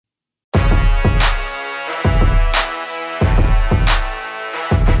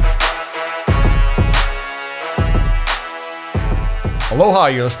Aloha,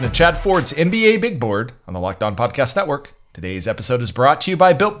 you're listening to Chad Ford's NBA Big Board on the Locked On Podcast Network. Today's episode is brought to you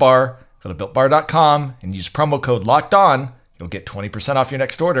by Built Bar. Go to BuiltBar.com and use promo code LOCKEDON. You'll get 20% off your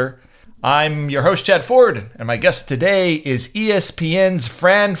next order. I'm your host, Chad Ford, and my guest today is ESPN's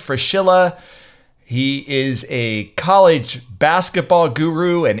Fran Frascilla. He is a college basketball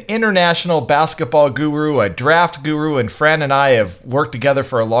guru, an international basketball guru, a draft guru, and Fran and I have worked together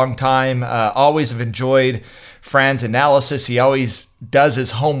for a long time. Always have enjoyed Fran's analysis. He always does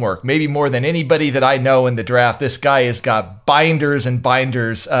his homework, maybe more than anybody that I know in the draft. This guy has got binders and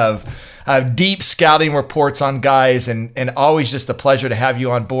binders of deep scouting reports on guys, and always just a pleasure to have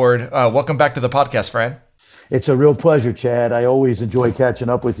you on board. Welcome back to the podcast, Fran. It's a real pleasure, Chad. I always enjoy catching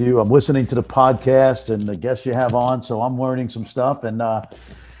up with you. I'm listening to the podcast and the guests you have on, so I'm learning some stuff. And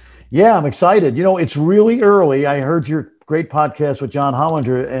yeah, I'm excited. You know, it's really early. I heard your great podcast with John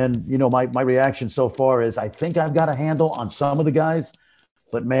Hollander, and, you know, my reaction so far is I think I've got a handle on some of the guys.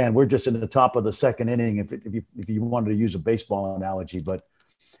 But, man, we're just in the top of the second inning if you wanted to use a baseball analogy. But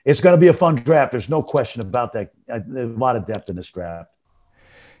it's going to be a fun draft. There's no question about that. There's a lot of depth in this draft.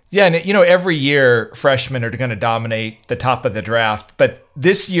 Yeah, and you know, every year freshmen are going to dominate the top of the draft, but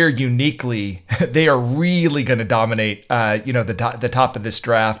this year uniquely, they are really going to dominate. The top of this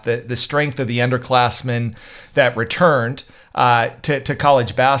draft, the strength of the underclassmen that returned to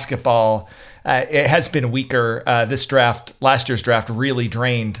college basketball. It has been weaker. This draft, last year's draft, really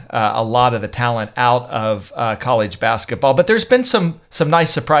drained a lot of the talent out of college basketball. But there's been some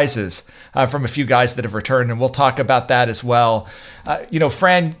nice surprises from a few guys that have returned, and we'll talk about that as well.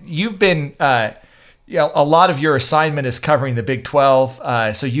 Fran, you've been, a lot of your assignment is covering the Big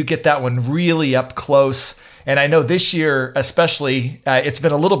 12, so you get that one really up close. And I know this year, especially, it's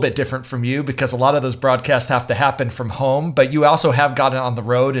been a little bit different from you because a lot of those broadcasts have to happen from home, but you also have gotten on the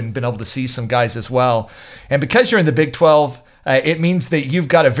road and been able to see some guys as well. And because you're in the Big 12, it means that you've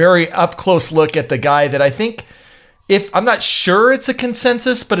got a very up close look at the guy that I think, I'm not sure it's a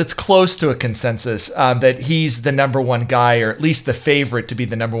consensus, but it's close to a consensus that he's the number one guy, or at least the favorite to be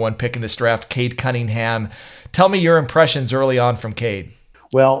the number one pick in this draft, Cade Cunningham. Tell me your impressions early on from Cade.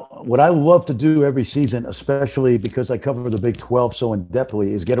 Well, what I love to do every season, especially because I cover the Big 12 so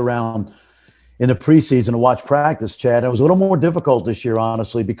in-depthly, is get around in the preseason and watch practice, Chad. It was a little more difficult this year,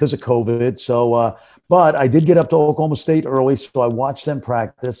 honestly, because of COVID. So, but I did get up to Oklahoma State early, so I watched them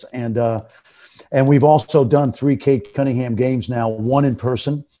practice. And we've also done 3 Cade Cunningham games now, 1 in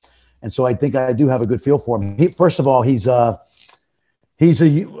person. And so I think I do have a good feel for him. First of all, he's I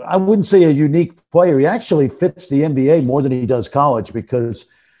wouldn't say a unique player. He actually fits the NBA more than he does college because,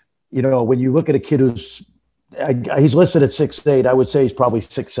 you know, when you look at a kid he's listed at 6'8", I would say he's probably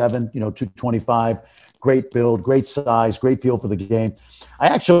 6'7", 225, great build, great size, great feel for the game. I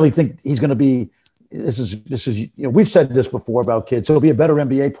actually think he's going to be, this is, we've said this before about kids. He'll be a better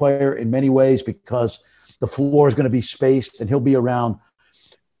NBA player in many ways because the floor is going to be spaced and he'll be around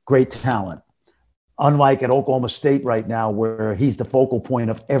great talent. Unlike at Oklahoma State right now, where he's the focal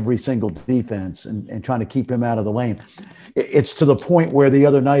point of every single defense and trying to keep him out of the lane. It's to the point where the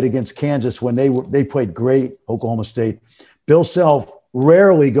other night against Kansas, when they played great, Oklahoma State, Bill Self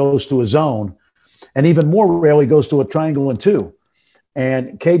rarely goes to a zone and even more rarely goes to a triangle and 2.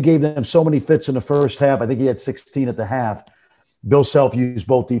 And Cade gave them so many fits in the first half. I think he had 16 at the half. Bill Self used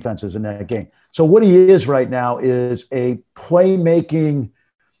both defenses in that game. So what he is right now is a playmaking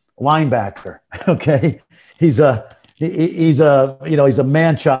linebacker. Okay. He's a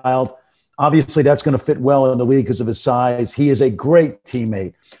man child. Obviously that's going to fit well in the league because of his size. He is a great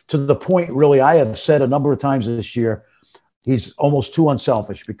teammate to the point, really, I have said a number of times this year, he's almost too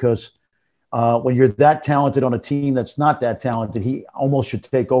unselfish because when you're that talented on a team that's not that talented, he almost should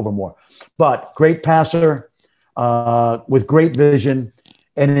take over more. But great passer with great vision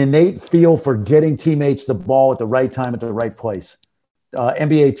and an innate feel for getting teammates the ball at the right time at the right place.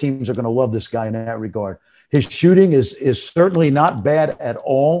 NBA teams are going to love this guy in that regard. His shooting is certainly not bad at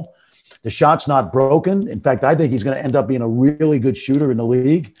all. The shot's not broken. In fact, I think he's going to end up being a really good shooter in the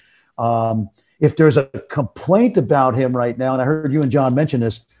league. If there's a complaint about him right now, and I heard you and John mention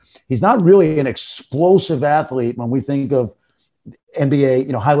this, he's not really an explosive athlete when we think of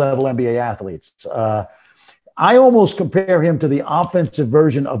NBA, high-level NBA athletes. I almost compare him to the offensive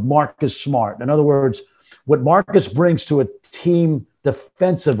version of Marcus Smart. In other words, what Marcus brings to a team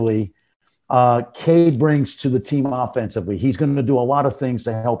defensively, Cade brings to the team offensively. He's going to do a lot of things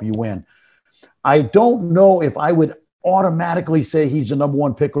to help you win. I don't know if I would automatically say he's the number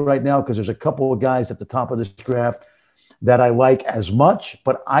one pick right now because there's a couple of guys at the top of this draft that I like as much,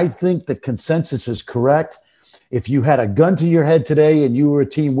 but I think the consensus is correct. If you had a gun to your head today and you were a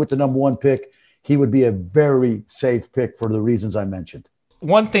team with the number one pick, he would be a very safe pick for the reasons I mentioned.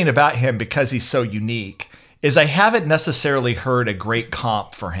 one thing about him, because he's so unique, is I haven't necessarily heard a great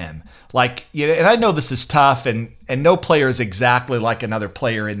comp for him. Like, you know, and I know this is tough, and no player is exactly like another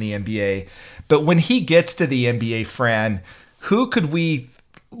player in the NBA. But when he gets to the NBA, Fran, who could we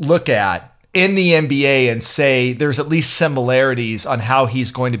look at in the NBA and say there's at least similarities on how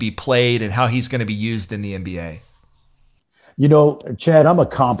he's going to be played and how he's going to be used in the NBA? You know, Chad, I'm a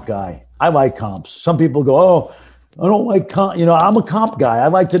comp guy. I like comps. Some people go, oh, I don't like comp. You know, I'm a comp guy. I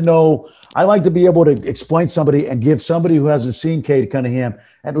like to know, I like to be able to explain somebody and give somebody who hasn't seen Cade Cunningham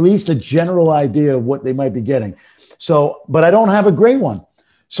at least a general idea of what they might be getting. So, but I don't have a great one.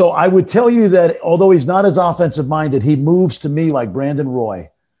 So I would tell you that although he's not as offensive minded, he moves to me like Brandon Roy,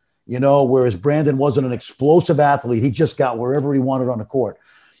 you know, whereas Brandon wasn't an explosive athlete. He just got wherever he wanted on the court.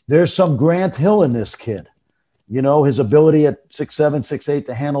 There's some Grant Hill in this kid, you know, his ability at 6'7", 6'8"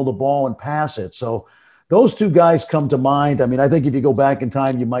 to handle the ball and pass it. So those two guys come to mind. I mean, I think if you go back in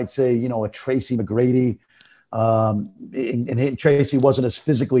time, you might say, you know, a Tracy McGrady. And Tracy wasn't as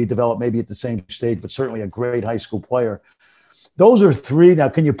physically developed maybe at the same stage, but certainly a great high school player. Those are three. Now,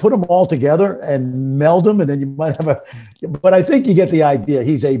 can you put them all together and meld them? And then you might have but I think you get the idea.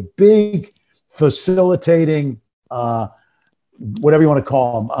 He's a big facilitating, whatever you want to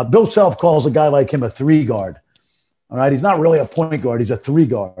call him. Bill Self calls a guy like him a three guard. All right. He's not really a point guard. He's a three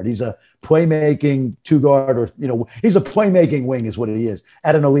guard. He's a playmaking two guard, or, you know, he's a playmaking wing is what he is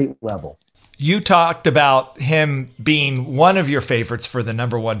at an elite level. You talked about him being one of your favorites for the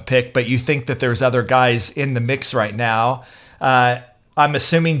number one pick, but you think that there's other guys in the mix right now. I'm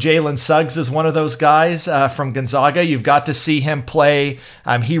assuming Jalen Suggs is one of those guys from Gonzaga. You've got to see him play.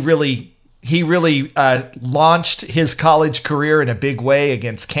 He really launched his college career in a big way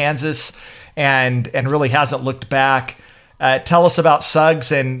against Kansas, and really hasn't looked back. Tell us about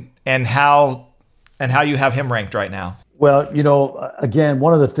Suggs and how you have him ranked right now. Well, you know, again,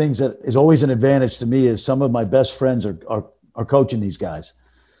 one of the things that is always an advantage to me is some of my best friends are coaching these guys,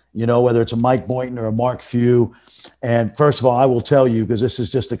 you know, whether it's a Mike Boynton or a Mark Few. And first of all, I will tell you, because this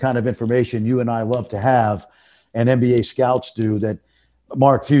is just the kind of information you and I love to have, and NBA scouts do, that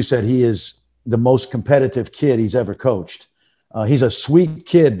Mark Few said he is the most competitive kid he's ever coached. He's a sweet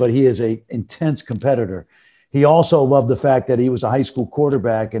kid, but he is an intense competitor. He also loved the fact that he was a high school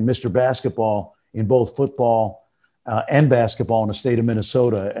quarterback and Mr. Basketball in both football and basketball in the state of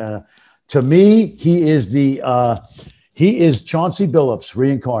Minnesota. To me, he is Chauncey Billups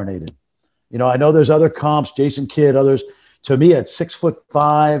reincarnated. You know, I know there's other comps, Jason Kidd, others. To me, at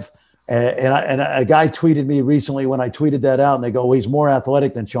 6'5", and a guy tweeted me recently when I tweeted that out, and they go, well, he's more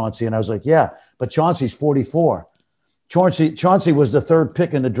athletic than Chauncey. And I was like, yeah, but Chauncey's 44. Chauncey was the third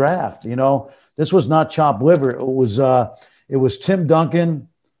pick in the draft. You know, this was not chopped liver. It was Tim Duncan,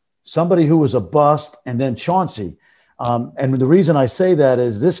 somebody who was a bust, and then Chauncey. And the reason I say that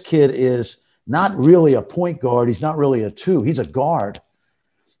is this kid is not really a point guard. He's not really a two. He's a guard,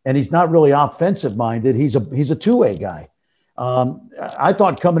 and he's not really offensive minded. He's a two-way guy. I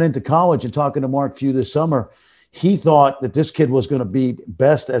thought coming into college and talking to Mark Few this summer, he thought that this kid was going to be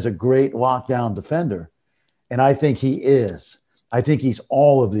best as a great lockdown defender. And I think he is. I think he's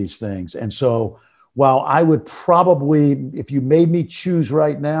all of these things. And so while I would probably, if you made me choose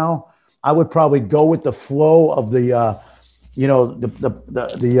right now, I would probably go with the flow of the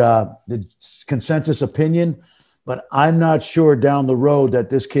consensus opinion, but I'm not sure down the road that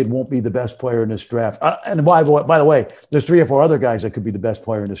this kid won't be the best player in this draft. And by the way, there's 3 or 4 other guys that could be the best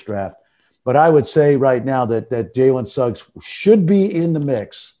player in this draft. But I would say right now that Jalen Suggs should be in the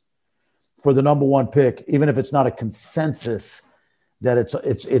mix for the number one pick, even if it's not a consensus that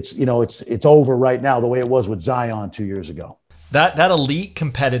it's over right now the way it was with Zion 2 years ago. That elite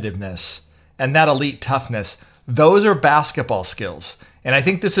competitiveness and that elite toughness, those are basketball skills. And I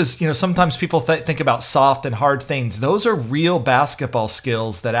think this is, sometimes people think about soft and hard things. Those are real basketball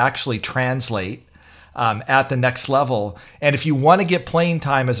skills that actually translate at the next level. And if you want to get playing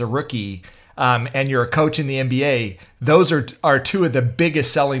time as a rookie and you're a coach in the NBA, those are 2 of the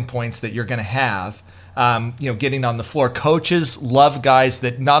biggest selling points that you're going to have. Getting on the floor. Coaches love guys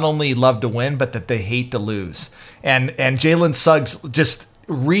that not only love to win, but that they hate to lose. And Jalen Suggs just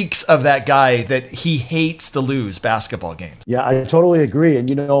reeks of that guy that he hates to lose basketball games. Yeah, I totally agree. And,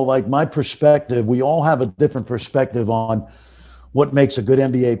 like my perspective, we all have a different perspective on what makes a good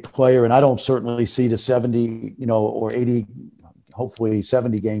NBA player. And I don't certainly see the 70, or 80, hopefully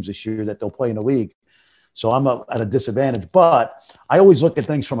 70 games this year that they'll play in the league. So I'm at a disadvantage, but I always look at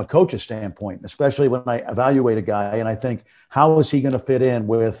things from a coach's standpoint, especially when I evaluate a guy. And I think, how is he going to fit in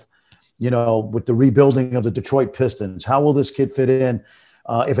with the rebuilding of the Detroit Pistons? How will this kid fit in?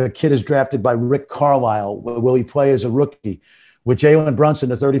 If a kid is drafted by Rick Carlisle, will he play as a rookie? With Jalen Brunson,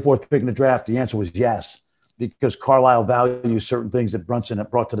 the 34th pick in the draft, the answer was yes, because Carlisle values certain things that Brunson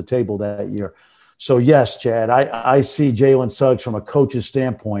had brought to the table that year. So yes, Chad, I see Jalen Suggs from a coach's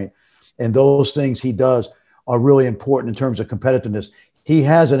standpoint, and those things he does are really important in terms of competitiveness. He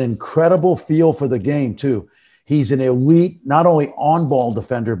has an incredible feel for the game too. He's an elite, not only on-ball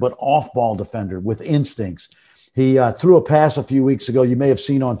defender, but off-ball defender with instincts. He threw a pass a few weeks ago. You may have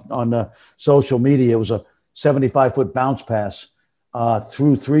seen on social media. It was a 75-foot bounce pass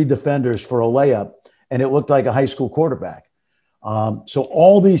through 3 defenders for a layup, and it looked like a high school quarterback. So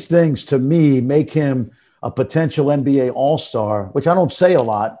all these things, to me, make him a potential NBA All-Star, which I don't say a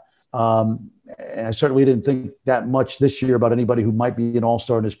lot. And I certainly didn't think that much this year about anybody who might be an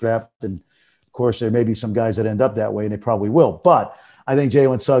All-Star in this draft. And, of course, there may be some guys that end up that way, and they probably will. But I think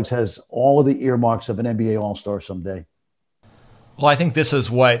Jalen Suggs has all of the earmarks of an NBA All-Star someday. Well, I think this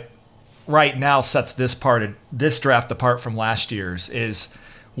is what right now sets this draft apart from last year's. Is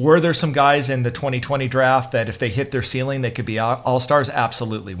were there some guys in the 2020 draft that if they hit their ceiling, they could be all-stars?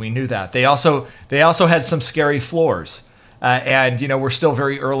 Absolutely. We knew that. They also had some scary floors. And, we're still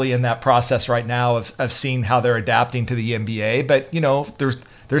very early in that process right now of seeing how they're adapting to the NBA. But,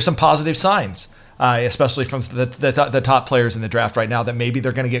 there's some positive signs, especially from the top players in the draft right now, that maybe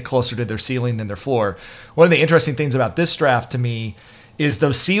they're going to get closer to their ceiling than their floor. One of the interesting things about this draft to me is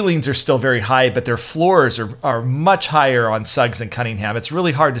those ceilings are still very high, but their floors are much higher on Suggs and Cunningham. It's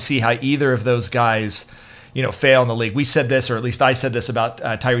really hard to see how either of those guys fail in the league. We said this, or at least I said this about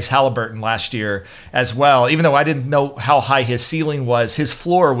Tyrese Halliburton last year as well. Even though I didn't know how high his ceiling was, his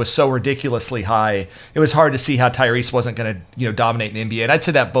floor was so ridiculously high. It was hard to see how Tyrese wasn't going to dominate in the NBA. And I'd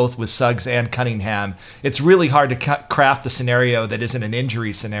say that both with Suggs and Cunningham. It's really hard to craft a scenario that isn't an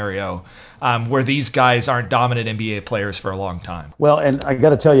injury scenario where these guys aren't dominant NBA players for a long time. Well, and I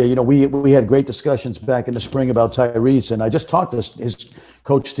got to tell you, we had great discussions back in the spring about Tyrese, and I just talked to his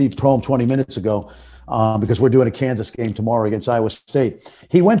coach, Steve Prohm, 20 minutes ago. Because we're doing a Kansas game tomorrow against Iowa State.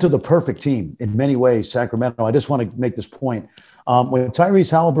 He went to the perfect team in many ways, Sacramento. I just want to make this point. When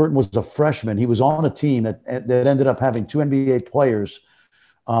Tyrese Halliburton was a freshman, he was on a team that ended up having 2 NBA players,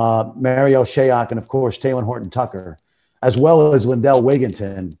 Mario Shayok and, of course, Taylor Horton-Tucker, as well as Lindell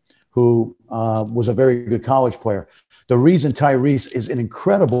Wigginton, who was a very good college player. The reason Tyrese is an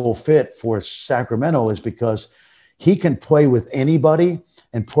incredible fit for Sacramento is because he can play with anybody,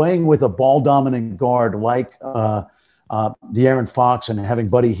 and playing with a ball-dominant guard like De'Aaron Fox and having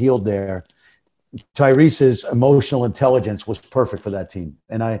Buddy Hield there, Tyrese's emotional intelligence was perfect for that team.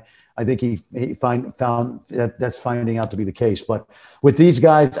 And I think he found that that's finding out to be the case. But with these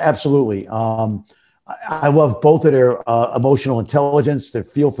guys, absolutely. I love both of their emotional intelligence, their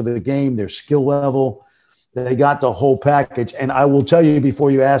feel for the game, their skill level. They got the whole package. And I will tell you before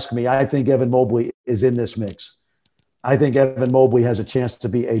you ask me, I think Evan Mobley is in this mix. I think Evan Mobley has a chance to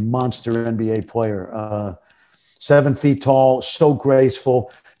be a monster NBA player. 7 feet tall, so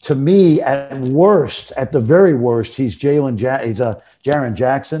graceful. To me, at the very worst, he's Jaren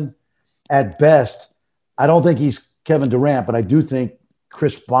Jackson. At best, I don't think he's Kevin Durant, but I do think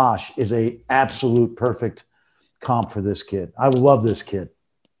Chris Bosh is a absolute perfect comp for this kid. I love this kid.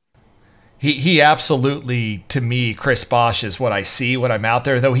 He absolutely, to me, Chris Bosh is what I see when I'm out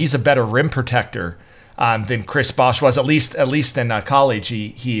there, though he's a better rim protector than Chris Bosh was, at least in college.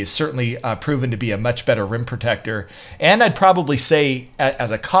 He is certainly proven to be a much better rim protector. And I'd probably say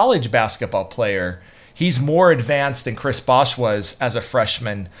as a college basketball player, he's more advanced than Chris Bosh was as a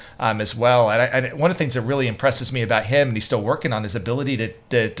freshman as well. And one of the things that really impresses me about him, and he's still working on, his ability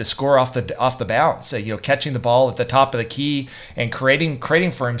to score off the bounce, catching the ball at the top of the key and creating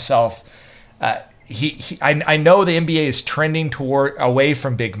for himself. I know the NBA is trending away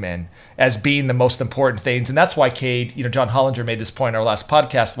from big men as being the most important things. And that's why John Hollinger made this point in our last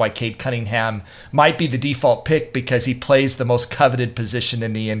podcast, why Cade Cunningham might be the default pick, because he plays the most coveted position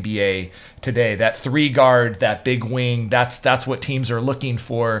in the NBA today. That 3 guard, that big wing, that's what teams are looking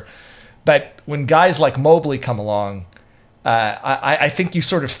for. But when guys like Mobley come along, I think you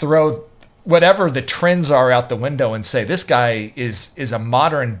sort of throw whatever the trends are out the window and say, this guy is a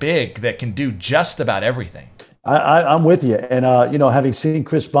modern big that can do just about everything. I'm with you. And, having seen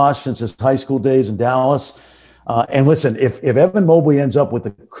Chris Bosh since his high school days in Dallas, and listen, if Evan Mobley ends up with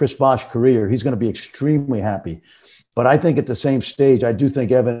the Chris Bosh career, he's going to be extremely happy. But I think at the same stage, I do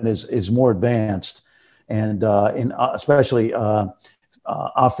think Evan is more advanced and especially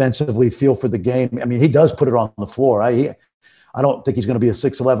offensively feel for the game. I mean, he does put it on the floor. I don't think he's going to be a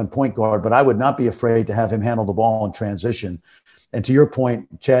 6'11" point guard, but I would not be afraid to have him handle the ball in transition. And to your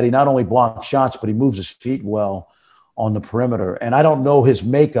point, Chad, he not only blocks shots, but he moves his feet well on the perimeter. And I don't know his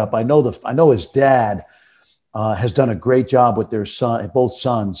makeup. I know his dad has done a great job with their son, both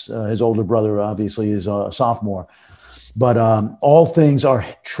sons. His older brother obviously is a sophomore, but all things are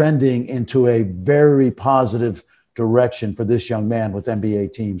trending into a very positive direction for this young man with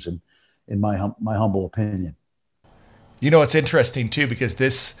NBA teams, and in my humble opinion. It's interesting too, because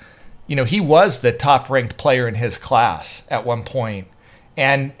he was the top ranked player in his class at one point.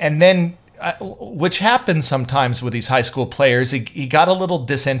 And then, which happens sometimes with these high school players, he got a little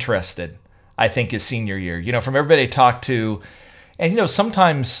disinterested, I think, his senior year, from everybody I talked to. And,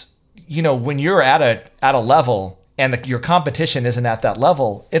 sometimes, when you're at a level and your competition isn't at that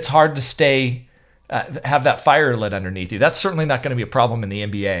level, it's hard to have that fire lit underneath you. That's certainly not going to be a problem in the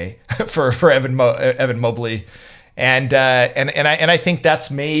NBA for Evan Mobley. And I think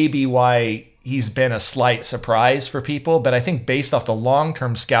that's maybe why he's been a slight surprise for people. But I think based off the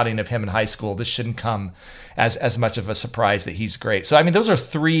long-term scouting of him in high school, this shouldn't come as much of a surprise that he's great. So, I mean, those are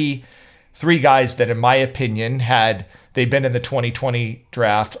three guys that, in my opinion, had they been in the 2020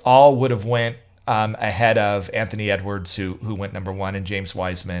 draft, all would have went ahead of Anthony Edwards, who went number one, and James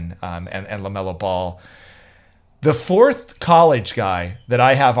Wiseman and LaMelo Ball. The fourth college guy that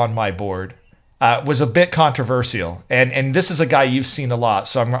I have on my board was a bit controversial, and this is a guy you've seen a lot,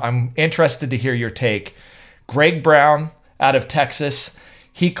 so I'm interested to hear your take. Greg Brown out of Texas.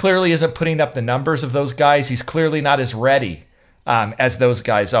 He clearly isn't putting up the numbers of those guys. He's clearly not as ready as those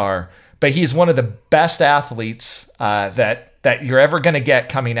guys are, but he's one of the best athletes that you're ever going to get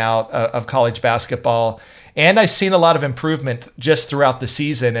coming out of college basketball. And I've seen a lot of improvement just throughout the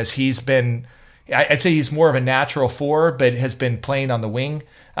season as he's been, I'd say he's more of a natural four, but has been playing on the wing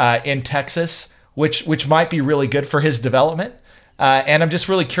in Texas, which might be really good for his development. And I'm just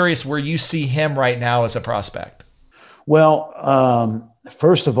really curious where you see him right now as a prospect. Well,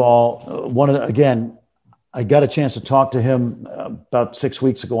 first of all, I got a chance to talk to him about 6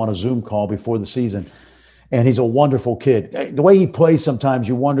 weeks ago on a Zoom call before the season. And he's a wonderful kid. The way he plays, sometimes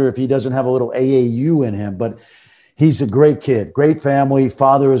you wonder if he doesn't have a little AAU in him, but he's a great kid, great family.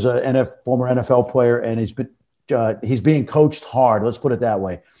 Father is a former NFL player, and he's being coached hard. Let's put it that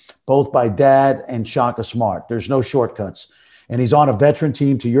way, both by dad and Shaka Smart. There's no shortcuts. And he's on a veteran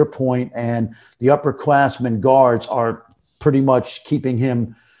team, to your point, and the upperclassmen guards are pretty much keeping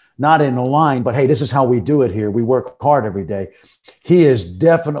him not in the line, but hey, this is how we do it here. We work hard every day. He is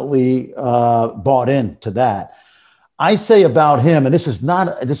definitely bought into that. I say about him, and this is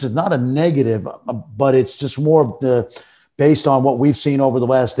not a negative, but it's just more based on what we've seen over the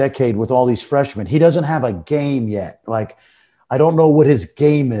last decade with all these freshmen. He doesn't have a game yet. Like, I don't know what his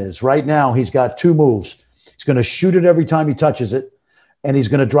game is. Right now, he's got two moves. He's going to shoot it every time he touches it, and he's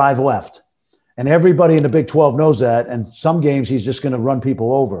going to drive left. And everybody in the Big 12 knows that. And some games he's just going to run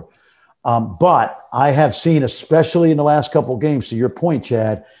people over. But I have seen, especially in the last couple of games, to your point,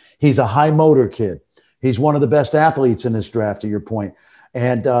 Chad, he's a high motor kid. He's one of the best athletes in this draft, to your point.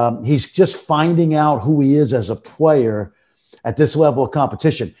 And he's just finding out who he is as a player at this level of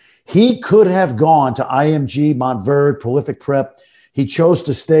competition. He could have gone to IMG, Montverde, Prolific Prep. He chose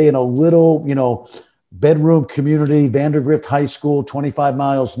to stay in a little, bedroom community, Vandergrift High School, 25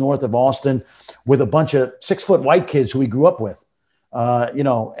 miles north of Austin, with a bunch of 6-foot white kids who he grew up with,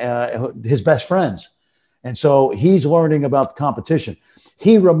 his best friends. And so he's learning about the competition.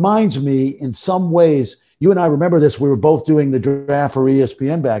 He reminds me in some ways, you and I remember this, we were both doing the draft for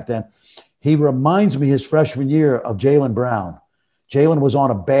ESPN back then. He reminds me his freshman year of Jaylen Brown. Jaylen was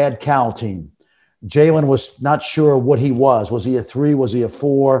on a bad Cal team. Jaylen was not sure what he was. Was he a 3? Was he a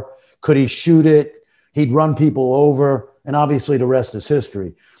 4? Could he shoot it? He'd run people over, and obviously the rest is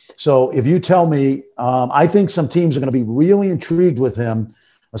history. So if you tell me, I think some teams are going to be really intrigued with him,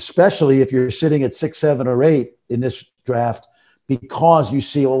 especially if you're sitting at 6, 7, or 8 in this draft, because you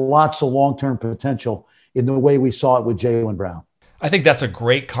see lots of long-term potential in the way we saw it with Jaylen Brown. I think that's a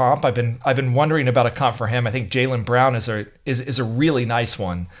great comp. I've been wondering about a comp for him. I think Jaylen Brown is a really nice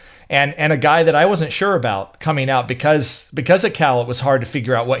one. And a guy that I wasn't sure about coming out because at Cal it was hard to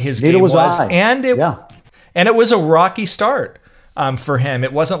figure out what his game was. And it was a rocky start for him.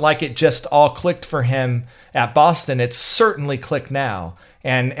 It wasn't like it just all clicked for him at Boston. It's certainly clicked now.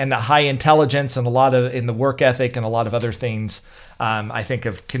 And the high intelligence and in the work ethic and a lot of other things I think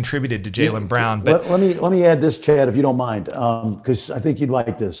have contributed to Jaylen Brown. But let me add this, Chad, if you don't mind, because I think you'd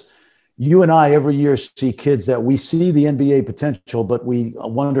like this. You and I every year see kids that we see the NBA potential, but we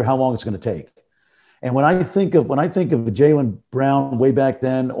wonder how long it's going to take. And when I think of Jaylen Brown way back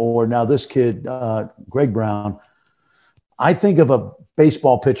then, or now this kid, Greg Brown, I think of a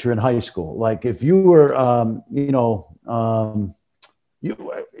baseball pitcher in high school. Like if you were,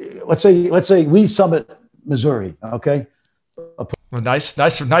 let's say Lee Summit, Missouri, okay, Well,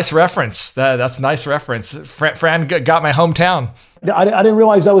 nice reference. That's a nice reference. Fran got my hometown. I didn't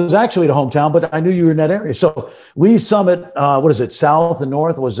realize that was actually the hometown, but I knew you were in that area. So Lee's Summit, what is it, south and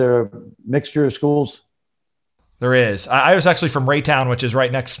north? Was there a mixture of schools? There is. I was actually from Raytown, which is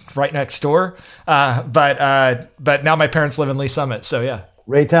right next door. But now my parents live in Lee Summit. So yeah.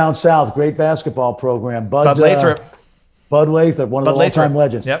 Raytown South, great basketball program. Bud Lathrop. Bud Lathrop, one of the all-time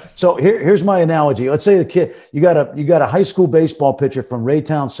legends. Yep. So here's my analogy. Let's say the kid, you got a high school baseball pitcher from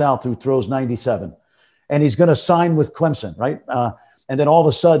Raytown South who throws 97, and he's going to sign with Clemson, right? And then all of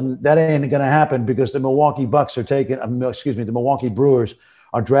a sudden, that ain't going to happen because the Milwaukee Brewers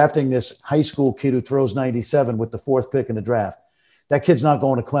are drafting this high school kid who throws 97 with the 4th pick in the draft. That kid's not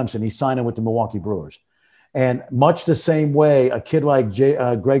going to Clemson. He's signing with the Milwaukee Brewers. And much the same way, a kid like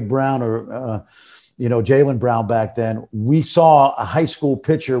Greg Brown or Jaylen Brown back then, we saw a high school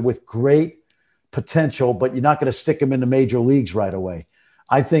pitcher with great potential, but you're not going to stick him in the major leagues right away.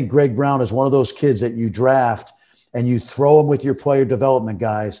 I think Greg Brown is one of those kids that you draft and you throw him with your player development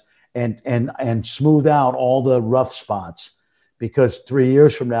guys and smooth out all the rough spots, because 3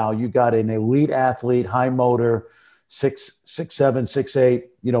 years from now, you got an elite athlete, high motor, 6'7",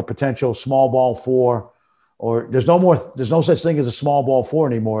 6'8", potential small ball 4, or there's no such thing as a small ball 4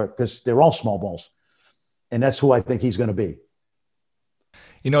 anymore because they're all small balls. And that's who I think he's going to be.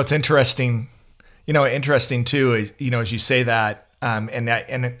 It's interesting. Interesting too is, as you say that,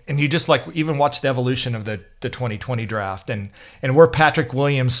 and you just even watch the evolution of the 2020 draft and where Patrick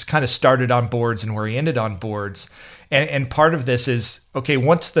Williams kind of started on boards and where he ended on boards. And part of this is, okay,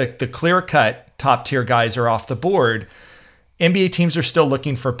 once the clear cut top tier guys are off the board, NBA teams are still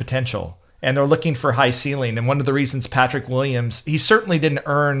looking for potential and they're looking for high ceiling. And one of the reasons Patrick Williams, he certainly didn't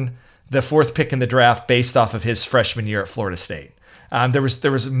earn the 4th pick in the draft based off of his freshman year at Florida State. There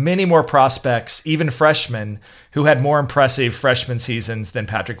was many more prospects, even freshmen, who had more impressive freshman seasons than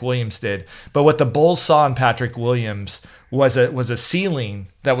Patrick Williams did. But what the Bulls saw in Patrick Williams was a ceiling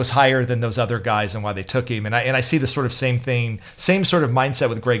that was higher than those other guys, and why they took him. And I see the sort of same thing, same sort of mindset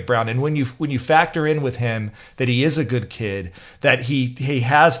with Greg Brown. And when you factor in with him that he is a good kid, that he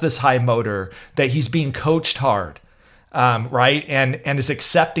has this high motor, that he's being coached hard. Right. And is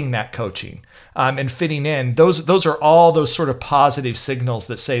accepting that coaching, and fitting in. Those are all those sort of positive signals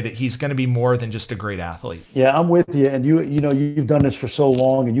that say that he's going to be more than just a great athlete. Yeah, I'm with you. And you've done this for so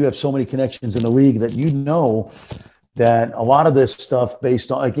long and you have so many connections in the league that that a lot of this stuff based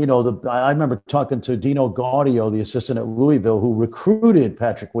on, I remember talking to Dino Gaudio, the assistant at Louisville, who recruited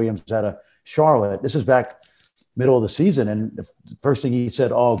Patrick Williams out of Charlotte. This is back middle of the season. And the first thing he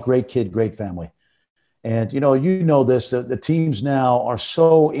said, "Oh, great kid, great family." And, this, the teams now are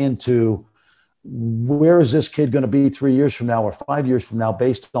so into where is this kid going to be 3 years from now or 5 years from now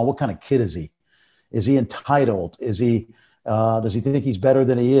based on what kind of kid is he? Is he entitled? Does he think he's better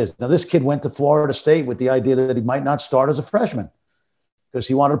than he is? Now, this kid went to Florida State with the idea that he might not start as a freshman because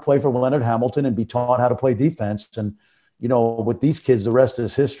he wanted to play for Leonard Hamilton and be taught how to play defense. And, with these kids, the rest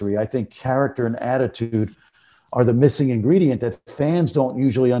is history. I think character and attitude are the missing ingredient that fans don't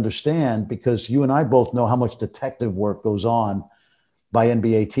usually understand, because you and I both know how much detective work goes on by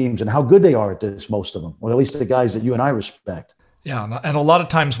NBA teams and how good they are at this, most of them, or at least the guys that you and I respect. Yeah, and a lot of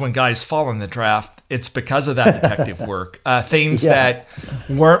times when guys fall in the draft, it's because of that detective work. Things that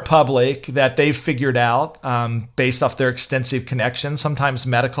weren't public, that they've figured out based off their extensive connections, sometimes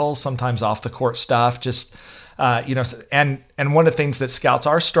medical, sometimes off the court stuff, just, and one of the things that scouts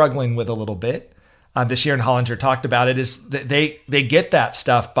are struggling with a little bit, this year, and Hollinger talked about it, is that they get that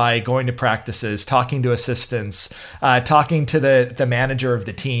stuff by going to practices, talking to assistants, talking to the manager of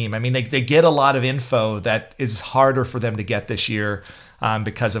the team. I mean, they get a lot of info that is harder for them to get this year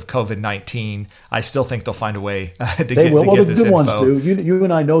because of COVID-19. I still think they'll find a way to get this info. Well, the good ones do. You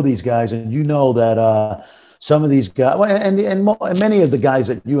and I know these guys, and you know that some of these guys, and many of the guys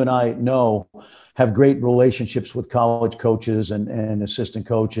that you and I know have great relationships with college coaches and assistant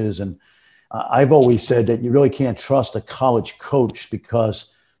coaches. And I've always said that you really can't trust a college coach because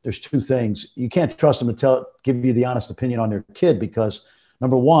there's two things. You can't trust them to give you the honest opinion on their kid because,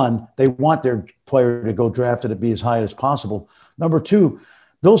 number one, they want their player to go drafted to be as high as possible. Number two,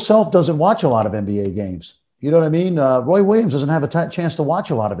 Bill Self doesn't watch a lot of NBA games. You know what I mean? Roy Williams doesn't have a chance to watch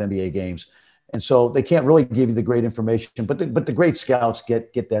a lot of NBA games. And so they can't really give you the great information. But the great scouts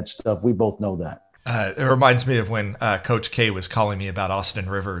get that stuff. We both know that. It reminds me of when Coach K was calling me about Austin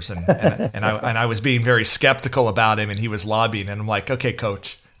Rivers, and I was being very skeptical about him, and he was lobbying, and I'm like, okay,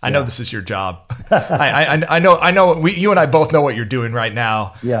 Coach, I know this is your job. I know. You and I both know what you're doing right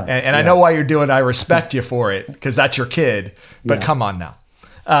now, and I know why you're doing. I respect you for it because that's your kid. But come on now,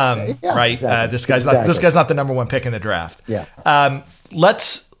 Right? Exactly. This guy's not the number one pick in the draft. Yeah.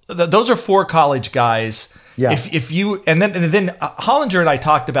 Those are 4 college guys. Yeah. If you and then Hollinger and I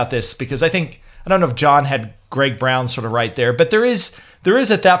talked about this because I don't know if John had Greg Brown sort of right there, but there is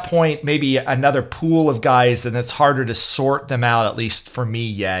at that point maybe another pool of guys, and it's harder to sort them out, at least for me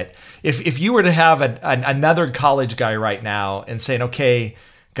yet. If you were to have another college guy right now and saying, okay,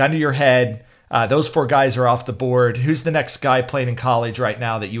 gun to your head, those 4 guys are off the board. Who's the next guy playing in college right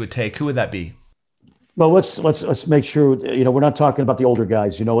now that you would take? Who would that be? Well, let's make sure, we're not talking about the older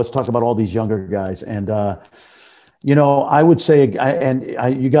guys, let's talk about all these younger guys. And, I would say,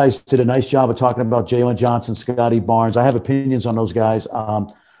 you guys did a nice job of talking about Jalen Johnson, Scotty Barnes. I have opinions on those guys.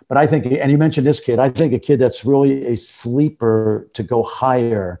 But I think, and you mentioned this kid, I think a kid that's really a sleeper to go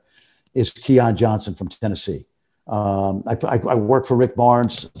higher is Keon Johnson from Tennessee. I worked for Rick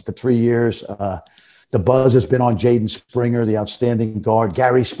Barnes for 3 years. The buzz has been on Jaden Springer, the outstanding guard,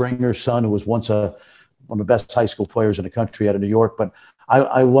 Gary Springer's son, who was once one of the best high school players in the country out of New York. But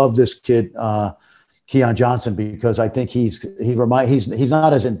I love this kid, Keon Johnson, because I think he's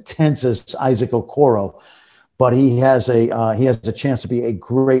not as intense as Isaac Okoro, but he has a chance to be a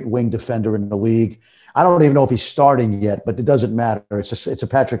great wing defender in the league. I don't even know if he's starting yet, but it doesn't matter. It's a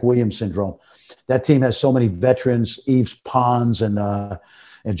Patrick Williams syndrome. That team has so many veterans, Yves Pons and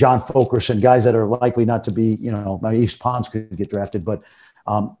John Fulkerson, guys that are likely not to be, Yves Pons could get drafted, but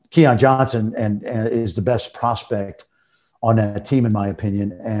Keon Johnson is the best prospect on that team, in my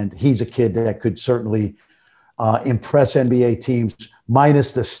opinion. And he's a kid that could certainly impress NBA teams,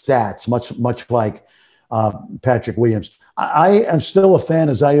 minus the stats, much like Patrick Williams. I am still a fan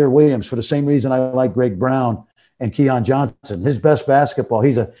of Zaire Williams for the same reason I like Greg Brown and Keon Johnson. His best basketball,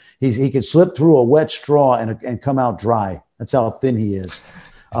 he can slip through a wet straw and come out dry. That's how thin he is.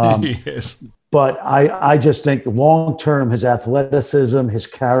 He is. But I just think long-term, his athleticism, his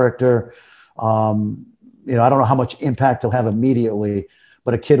character, I don't know how much impact he'll have immediately,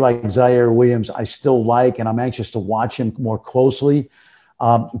 but a kid like Zaire Williams, I still like, and I'm anxious to watch him more closely.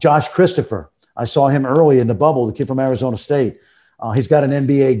 Josh Christopher, I saw him early in the bubble, the kid from Arizona State. He's got an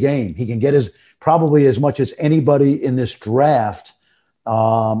NBA game. He can get probably as much as anybody in this draft.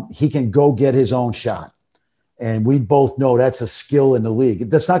 He can go get his own shot. And we both know that's a skill in the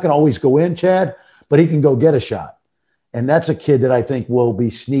league. That's not going to always go in, Chad, but he can go get a shot. And that's a kid that I think will be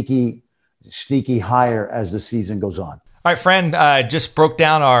sneaky higher as the season goes on. All right, Fran, just broke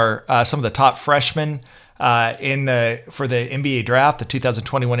down some of the top freshmen for the NBA draft, the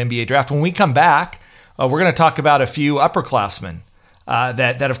 2021 NBA draft. When we come back, we're going to talk about a few upperclassmen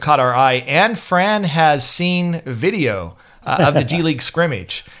that have caught our eye. And Fran has seen video of the G League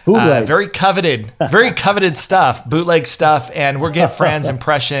scrimmage. Very coveted stuff, bootleg stuff. And we'll get Fran's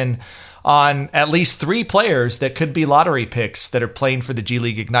impression on at least 3 players that could be lottery picks that are playing for the G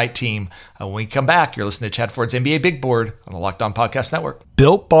League Ignite team. When we come back, you're listening to Chad Ford's NBA Big Board on the Locked On Podcast Network.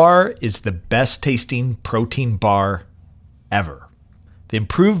 Built Bar is the best tasting protein bar ever. The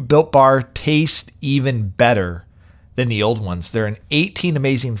improved Built Bar tastes even better than the old ones. They're in 18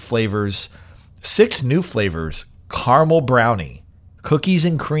 amazing flavors, 6 new flavors: caramel brownie, cookies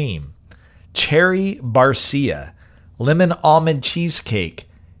and cream, cherry barcia, lemon almond cheesecake,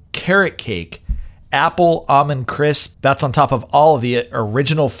 carrot cake, apple almond crisp. That's on top of all of the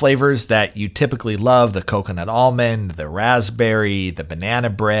original flavors that you typically love: the coconut almond, the raspberry, the banana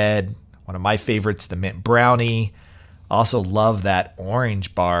bread. One of my favorites, the mint brownie. Also love that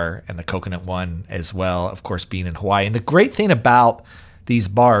orange bar and the coconut one as well, of course, being in Hawaii. And the great thing about these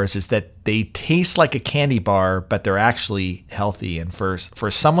bars is that they taste like a candy bar, but they're actually healthy. And for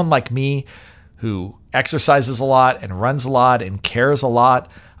someone like me who exercises a lot and runs a lot and cares a lot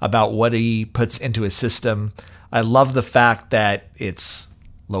about what he puts into his system, I love the fact that it's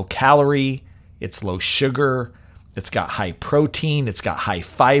low calorie, it's low sugar, it's got high protein, it's got high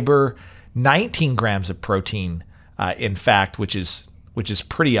fiber, 19 grams of protein, in fact, which is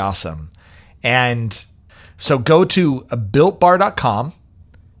pretty awesome. And so go to builtbar.com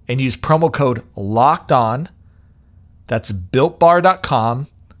and use promo code LOCKEDON. That's builtbar.com.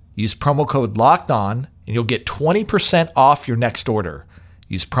 Use promo code LOCKEDON and you'll get 20% off your next order.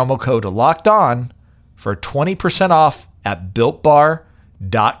 Use promo code LOCKEDON for 20% off at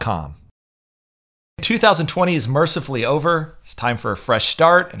builtbar.com. 2020 is mercifully over. It's time for a fresh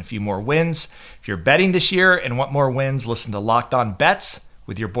start and a few more wins. If you're betting this year and want more wins, listen to Locked On Bets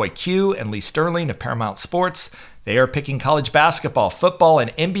with your boy Q and Lee Sterling of Paramount Sports. They are picking college basketball, football,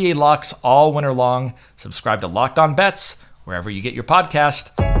 and NBA locks all winter long. Subscribe to Locked On Bets wherever you get your podcast.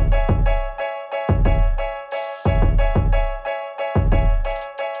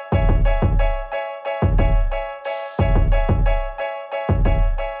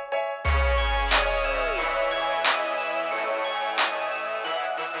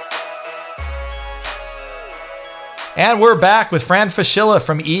 And we're back with Fran Frascilla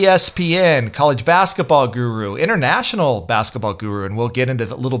from ESPN, college basketball guru, international basketball guru, and we'll get into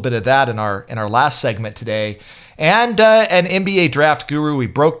a little bit of that in our last segment today. And an NBA draft guru. We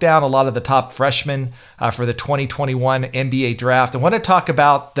broke down a lot of the top freshmen for the 2021 NBA draft. I want to talk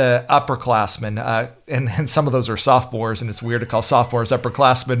about the upperclassmen, and some of those are sophomores, and it's weird to call sophomores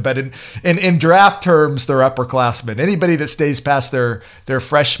upperclassmen, but in draft terms, they're upperclassmen. Anybody that stays past their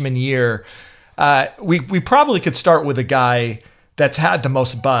freshman year. We probably could start with a guy that's had the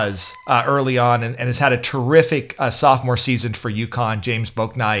most buzz early on and has had a terrific sophomore season for UConn, James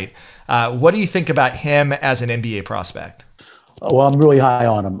Bouknight. What do you think about him as an NBA prospect? Well, I'm really high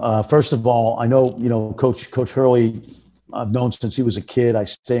on him. First of all, I know, Coach Hurley, I've known since he was a kid. I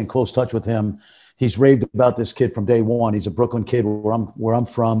stay in close touch with him. He's raved about this kid from day one. He's a Brooklyn kid where I'm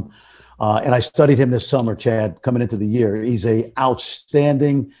from. And I studied him this summer, Chad, coming into the year. He's a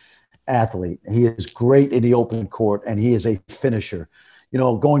outstanding athlete. He is great in the open court, and he is a finisher.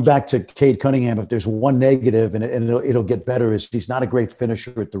 Going back to Cade Cunningham, if there's one negative, and it'll get better, is he's not a great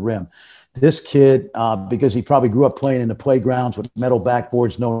finisher at the rim. This kid, because he probably grew up playing in the playgrounds with metal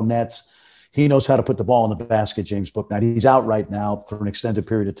backboards, no nets, he knows how to put the ball in the basket, James Bouknight. He's out right now for an extended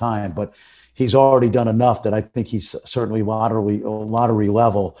period of time, but he's already done enough that I think he's certainly lottery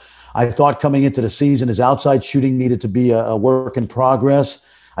level. I thought coming into the season, his outside shooting needed to be a work in progress.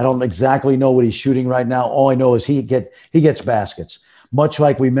 I don't exactly know what he's shooting right now. All I know is he gets baskets. Much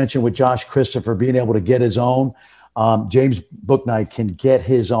like we mentioned with Josh Christopher being able to get his own, James Bouknight can get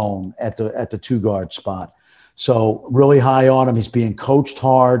his own at the two guard spot. So really high on him. He's being coached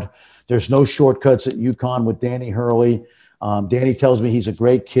hard. There's no shortcuts at UConn with Danny Hurley. Danny tells me he's a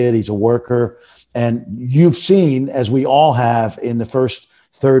great kid. He's a worker. And you've seen, as we all have in the first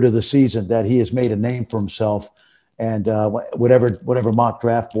third of the season, that he has made a name for himself. And whatever mock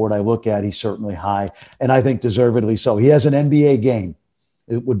draft board I look at, he's certainly high. And I think deservedly so. He has an NBA game.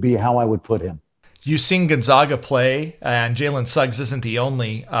 It would be how I would put him. You've seen Gonzaga play, and Jalen Suggs isn't the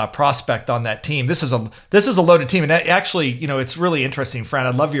only prospect on that team. This is a loaded team. And actually, it's really interesting, Fran.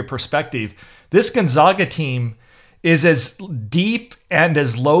 I'd love your perspective. This Gonzaga team is as deep and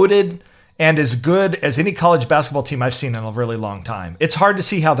as loaded and as good as any college basketball team I've seen in a really long time. It's hard to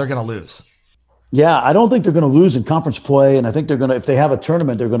see how they're going to lose. Yeah, I don't think they're going to lose in conference play, and I think they're going to, if they have a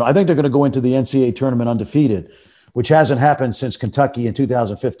tournament, I think they're going to go into the NCAA tournament undefeated, which hasn't happened since Kentucky in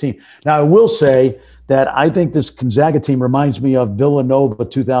 2015. Now, I will say that I think this Gonzaga team reminds me of Villanova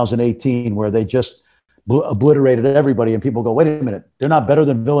 2018, where they just obliterated everybody, and people go, wait a minute, they're not better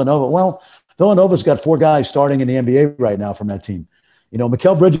than Villanova. Well, Villanova's got 4 guys starting in the NBA right now from that team.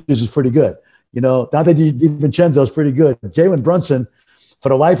 Mikal Bridges is pretty good. Dante DiVincenzo is pretty good. Jalen Brunson, for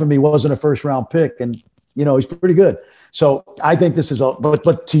the life of me, wasn't a first-round pick, and he's pretty good. So I think this is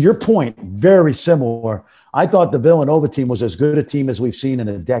but to your point, very similar. I thought the Villanova team was as good a team as we've seen in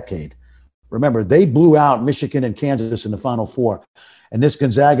a decade. Remember, they blew out Michigan and Kansas in the Final Four, and this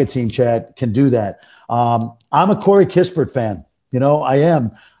Gonzaga team, Chad, can do that. I'm a Corey Kispert fan. I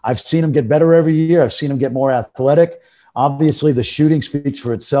am. I've seen him get better every year. I've seen him get more athletic. Obviously, the shooting speaks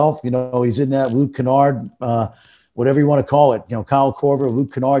for itself. He's in that Luke Kennard. Whatever you want to call it, Kyle Korver,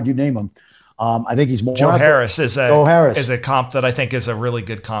 Luke Kennard, you name him. I think he's more. Joe Harris is a comp that I think is a really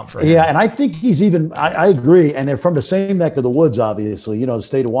good comp for him. Yeah, and I think he's even. I agree, and they're from the same neck of the woods, obviously. The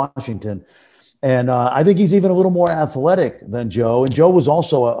state of Washington, and I think he's even a little more athletic than Joe. And Joe was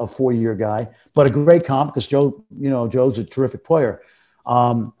also a 4-year guy, but a great comp because Joe's a terrific player.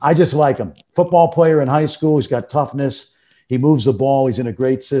 I just like him. Football player in high school. He's got toughness. He moves the ball. He's in a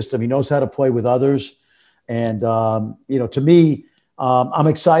great system. He knows how to play with others. And, to me, I'm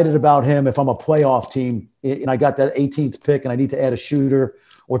excited about him. If I'm a playoff team and I got that 18th pick and I need to add a shooter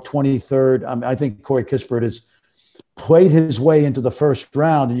or 23rd, I think Corey Kispert has played his way into the first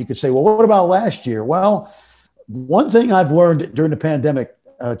round. And you could say, well, what about last year? Well, one thing I've learned during the pandemic,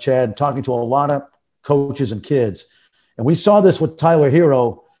 Chad, talking to a lot of coaches and kids, and we saw this with Tyler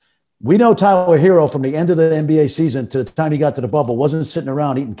Hero. We know Tyler Hero from the end of the NBA season to the time he got to the bubble wasn't sitting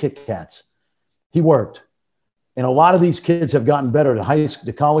around eating Kit Kats. He worked. And a lot of these kids have gotten better,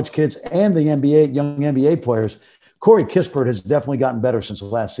 the college kids and the young NBA players. Corey Kispert has definitely gotten better since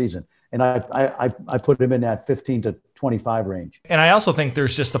last season. And I put him in that 15 to 25 range. And I also think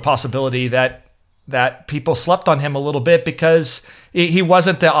there's just the possibility that people slept on him a little bit because he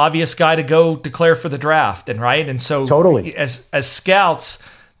wasn't the obvious guy to go declare for the draft. And so totally, as scouts,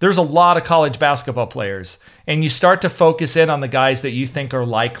 there's a lot of college basketball players. And you start to focus in on the guys that you think are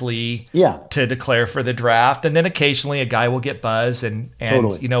likely to declare for the draft. And then occasionally a guy will get buzz. And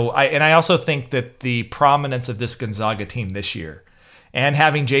totally. I also think that the prominence of this Gonzaga team this year and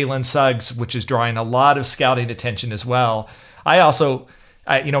having Jalen Suggs, which is drawing a lot of scouting attention as well. I also,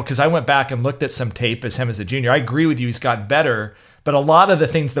 because I went back and looked at some tape as him as a junior. I agree with you, he's gotten better, but a lot of the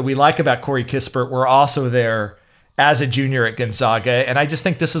things that we like about Corey Kispert were also there as a junior at Gonzaga. And I just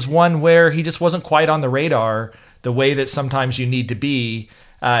think this is one where he just wasn't quite on the radar the way that sometimes you need to be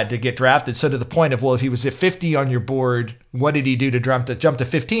to get drafted. So to the point of, well, if he was at 50 on your board, what did he do to jump to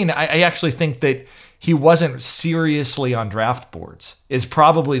 15? I actually think that he wasn't seriously on draft boards is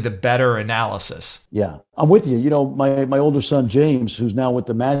probably the better analysis. Yeah, I'm with you. You know, my older son, James, who's now with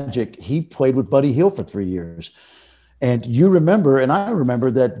the Magic, he played with Buddy Hield for 3 years. And you remember, and I remember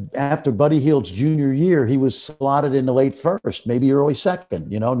that after Buddy Hield's junior year, he was slotted in the late first, maybe early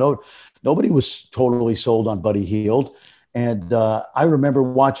second. You know, nobody was totally sold on Buddy Hield. And I remember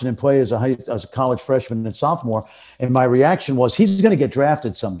watching him play as a college freshman and sophomore, and my reaction was, he's going to get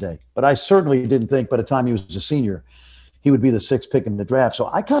drafted someday. But I certainly didn't think by the time he was a senior, he would be the 6th pick in the draft. So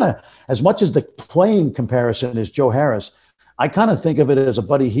I kind of, as much as the playing comparison is Joe Harris, I kind of think of it as a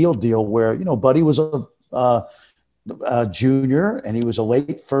Buddy Hield deal where, you know, Buddy was a junior and he was a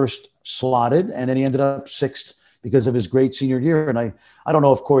late first slotted, and then he ended up 6th because of his great senior year. And I don't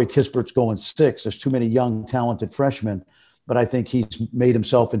know if Corey Kispert's going 6th. There's too many young, talented freshmen. But I think he's made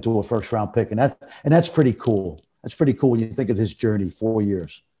himself into a first-round pick, and that's pretty cool. That's pretty cool when you think of his journey, 4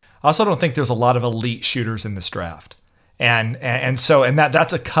 years. I also don't think there's a lot of elite shooters in this draft, and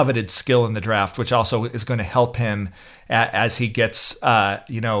that's a coveted skill in the draft, which also is going to help him as he gets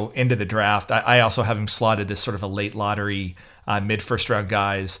into the draft. I also have him slotted as sort of a late lottery, mid first round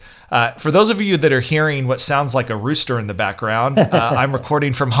guys. For those of you that are hearing what sounds like a rooster in the background, I'm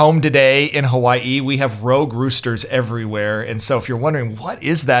recording from home today in Hawaii. We have rogue roosters everywhere. And so if you're wondering, what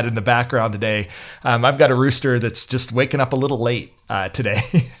is that in the background today? I've got a rooster that's just waking up a little late today.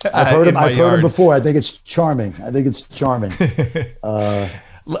 I've heard him before. I think it's charming.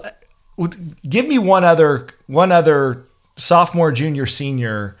 Give me one other sophomore, junior,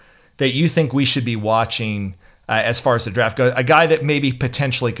 senior that you think we should be watching as far as the draft goes, a guy that maybe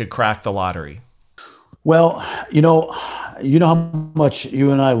potentially could crack the lottery. Well, you know how much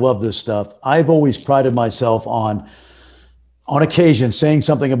you and I love this stuff. I've always prided myself on occasion saying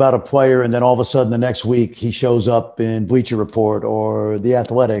something about a player, and then all of a sudden the next week he shows up in Bleacher Report or The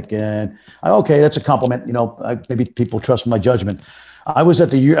Athletic, and okay, that's a compliment. You know, maybe people trust my judgment. I was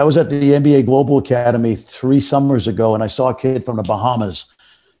at the NBA Global Academy 3 summers ago, and I saw a kid from the Bahamas,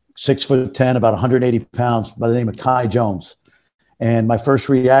 6'10", about 180 pounds, by the name of Kai Jones. And my first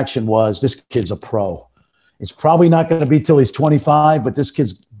reaction was, this kid's a pro. It's probably not going to be till he's 25, but this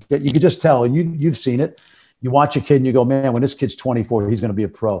kid's, you could just tell, and you've seen it. You watch a kid and you go, man, when this kid's 24, he's going to be a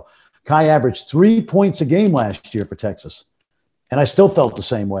pro. Kai averaged 3 points a game last year for Texas. And I still felt the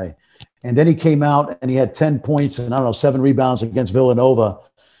same way. And then he came out and he had 10 points and 7 rebounds against Villanova.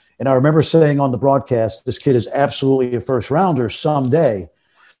 And I remember saying on the broadcast, this kid is absolutely a first rounder someday.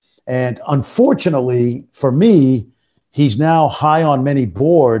 And unfortunately for me, he's now high on many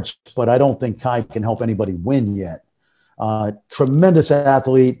boards, but I don't think Kai can help anybody win yet. Tremendous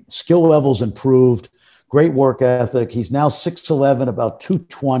athlete, skill levels improved, great work ethic. He's now 6'11", about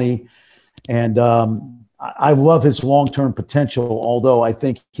 220. And I love his long-term potential, although I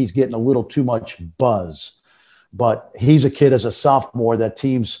think he's getting a little too much buzz. But he's a kid as a sophomore that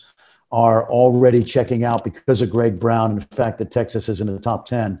teams are already checking out because of Greg Brown and the fact that Texas is in the top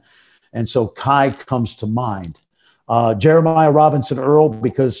 10. And so Kai comes to mind. Jeremiah Robinson Earl,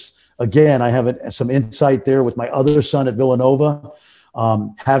 because, again, I have some insight there with my other son at Villanova,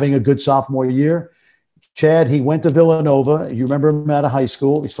 having a good sophomore year. Chad, he went to Villanova. You remember him out of high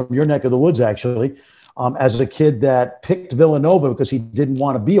school. He's from your neck of the woods, actually, as a kid that picked Villanova because he didn't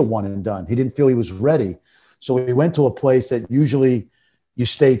want to be a one and done. He didn't feel he was ready. So he went to a place that usually you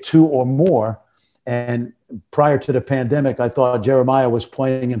stay 2 or more. And prior to the pandemic, I thought Jeremiah was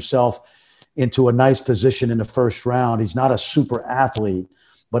playing himself into a nice position in the first round. He's not a super athlete,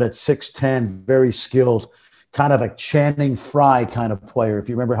 but at 6'10", very skilled, kind of a Channing Frye kind of player, if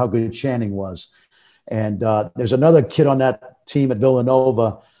you remember how good Channing was. And there's another kid on that team at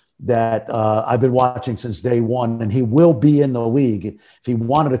Villanova that I've been watching since day one, and he will be in the league. If he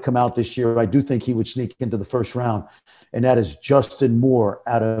wanted to come out this year, I do think he would sneak into the first round, and that is Justin Moore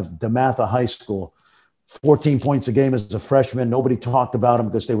out of DeMatha High School. 14 points a game as a freshman. Nobody talked about him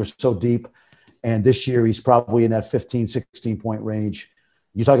because they were so deep. And this year, he's probably in that 15, 16-point range.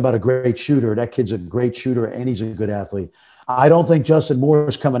 You talk about a great shooter. That kid's a great shooter, and he's a good athlete. I don't think Justin Moore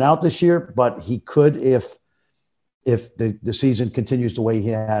is coming out this year, but he could if the season continues the way he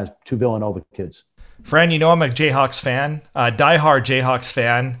has. 2 Villanova kids. Fran, you know I'm a Jayhawks fan, diehard Jayhawks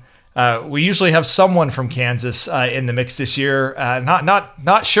fan. We usually have someone from Kansas in the mix this year.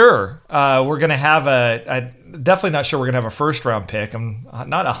 Not sure. We're going to have definitely not sure we're going to have a first round pick. I'm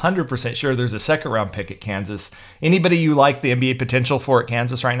not 100% sure there's a second round pick at Kansas. Anybody you like the NBA potential for at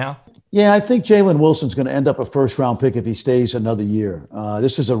Kansas right now? Yeah, I think Jalen Wilson's going to end up a first round pick if he stays another year.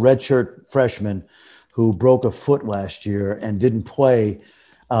 This is a redshirt freshman who broke a foot last year and didn't play.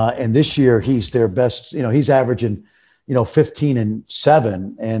 And this year he's their best, he's averaging, 15 and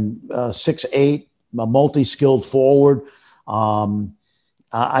 7 and 6'8", a multi-skilled forward.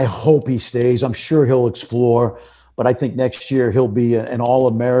 I hope he stays. I'm sure he'll explore, but I think next year he'll be an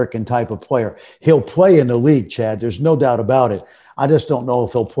All-American type of player. He'll play in the league, Chad. There's no doubt about it. I just don't know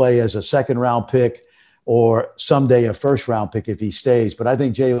if he'll play as a second-round pick or someday a first-round pick if he stays. But I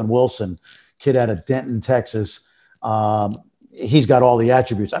think Jalen Wilson, kid out of Denton, Texas, he's got all the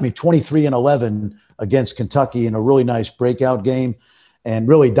attributes. I mean, 23 and 11 against Kentucky in a really nice breakout game and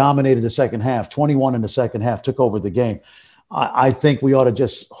really dominated the second half. 21 in the second half, took over the game. I think we ought to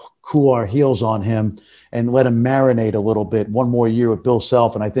just cool our heels on him and let him marinate a little bit. One more year with Bill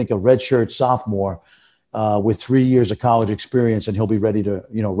Self, and I think a redshirt sophomore with 3 years of college experience, and he'll be ready to,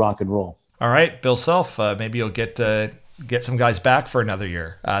 rock and roll. All right, Bill Self, maybe you'll get some guys back for another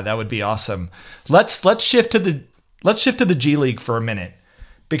year. That would be awesome. Let's shift to the G League for a minute,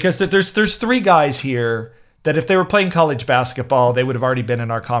 because there's three guys here that if they were playing college basketball, they would have already been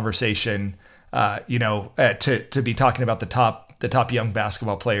in our conversation. To be talking about the top young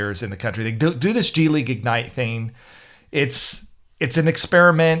basketball players in the country. They do this G League Ignite thing. It's an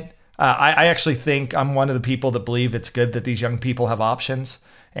experiment. I actually think I'm one of the people that believe it's good that these young people have options,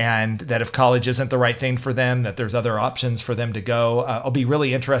 and that if college isn't the right thing for them, that there's other options for them to go. I'll be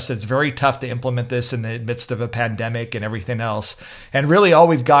really interested. It's very tough to implement this in the midst of a pandemic and everything else. And really all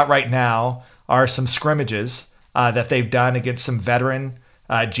we've got right now are some scrimmages that they've done against some veteran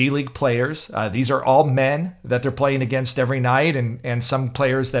G League players. These are all men that they're playing against every night, and some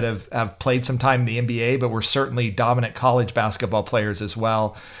players that have played some time in the NBA, but were certainly dominant college basketball players as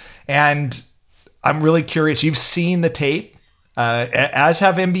well. And I'm really curious. You've seen the tape, as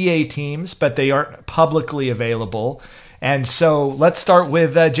have NBA teams, but they aren't publicly available. And so let's start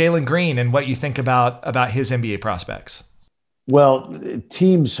with Jalen Green and what you think about his NBA prospects. Well,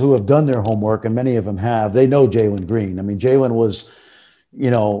 teams who have done their homework, and many of them have, they know Jalen Green. I mean, Jalen was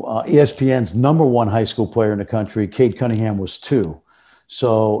ESPN's number one high school player in the country. Cade Cunningham was 2.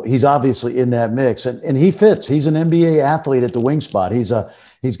 So he's obviously in that mix, and he fits. He's an NBA athlete at the wing spot. He's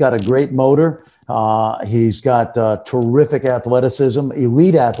got a great motor. He's got terrific athleticism,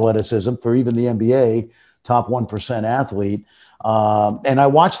 elite athleticism for even the NBA, top 1% athlete. And I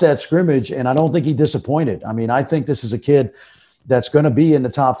watched that scrimmage, and I don't think he disappointed. I mean, I think this is a kid that's going to be in the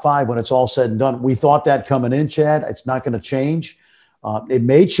top 5 when it's all said and done. We thought that coming in, Chad. It's not going to change. It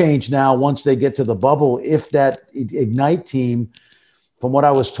may change now once they get to the bubble. If that Ignite team, from what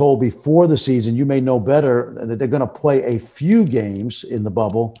I was told before the season, you may know better, that they're going to play a few games in the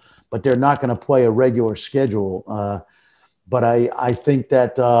bubble, but they're not going to play a regular schedule. But I think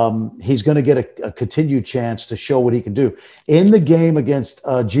that he's going to get a continued chance to show what he can do. In the game against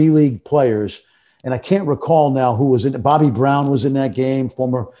G League players, and I can't recall now who was in it. Bobby Brown was in that game,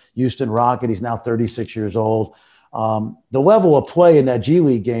 former Houston Rocket. He's now 36 years old. The level of play in that G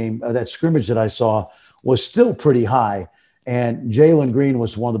League game, that scrimmage that I saw, was still pretty high. And Jalen Green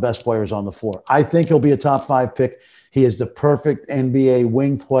was one of the best players on the floor. I think he'll be a top 5 pick. He is the perfect NBA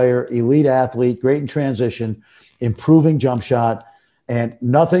wing player, elite athlete, great in transition, improving jump shot. And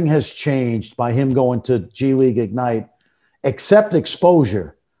nothing has changed by him going to G League Ignite except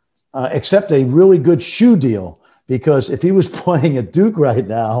exposure, except a really good shoe deal. Because if he was playing at Duke right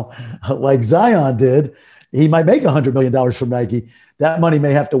now, like Zion did, he might make $100 million from Nike. That money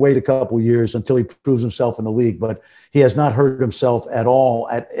may have to wait a couple years until he proves himself in the league. But he has not hurt himself at all,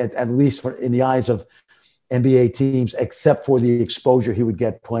 at least in the eyes of NBA teams, except for the exposure he would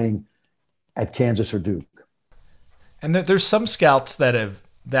get playing at Kansas or Duke. And there's some scouts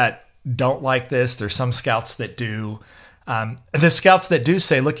that don't like this. There's some scouts that do. The scouts that do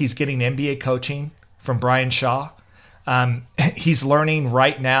say, look, he's getting NBA coaching from Brian Shaw. He's learning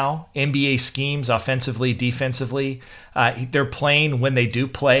right now NBA schemes offensively, defensively. They're playing when they do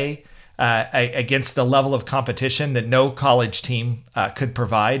play against the level of competition that no college team could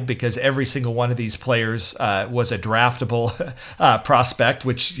provide, because every single one of these players was a draftable prospect,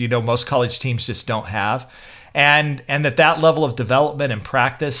 which most college teams just don't have. And that level of development and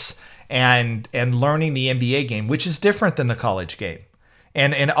practice and learning the NBA game, which is different than the college game,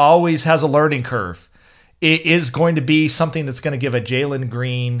 and always has a learning curve, it is going to be something that's going to give a Jalen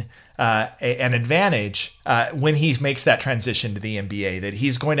Green an advantage when he makes that transition to the NBA, that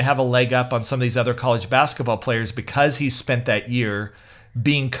he's going to have a leg up on some of these other college basketball players because he's spent that year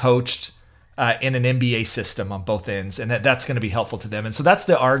being coached in an NBA system on both ends, and that's going to be helpful to them. And so that's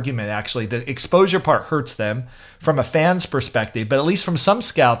the argument, actually. The exposure part hurts them from a fan's perspective, but at least from some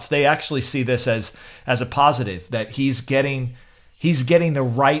scouts, they actually see this as a positive, that he's getting the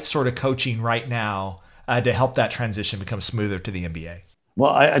right sort of coaching right now to help that transition become smoother to the NBA.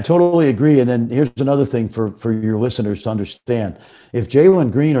 Well, I totally agree. And then here's another thing for your listeners to understand. If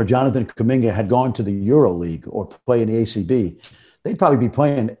Jalen Green or Jonathan Kuminga had gone to the EuroLeague or play in the ACB, they'd probably be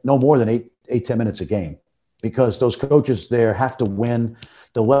playing no more than 10 minutes a game, because those coaches there have to win.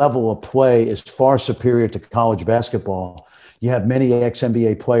 The level of play is far superior to college basketball. You have many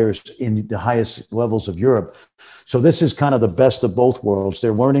ex-NBA players in the highest levels of Europe. So this is kind of the best of both worlds.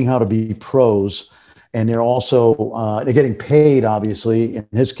 They're learning how to be pros, and they're also they're getting paid, obviously, in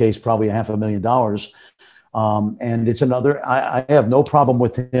his case, probably $500,000. And it's another, I have no problem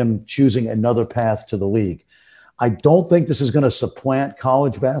with him choosing another path to the league. I don't think this is going to supplant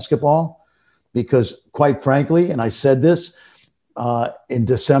college basketball, because quite frankly, and I said this, in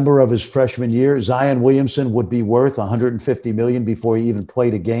December of his freshman year, Zion Williamson would be worth $150 million before he even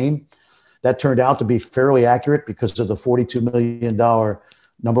played a game. That turned out to be fairly accurate because of the $42 million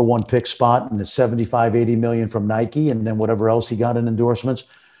number one pick spot and the $75-80 million from Nike, and then whatever else he got in endorsements.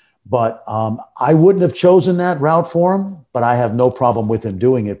 But I wouldn't have chosen that route for him, but I have no problem with him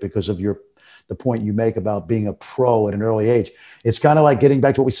doing it because of the point you make about being a pro at an early age. It's kind of like getting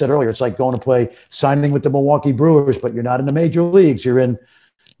back to what we said earlier. It's like going to play, signing with the Milwaukee Brewers, but you're not in the major leagues. You're in,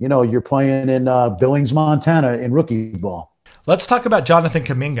 you're playing in Billings, Montana in rookie ball. Let's talk about Jonathan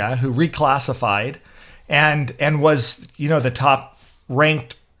Kuminga, who reclassified and was, the top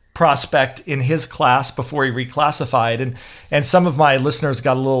ranked prospect in his class before he reclassified. And some of my listeners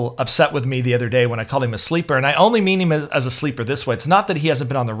got a little upset with me the other day when I called him a sleeper. And I only mean him as a sleeper this way. It's not that he hasn't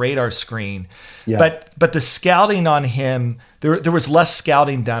been on the radar screen, but the scouting on him, there was less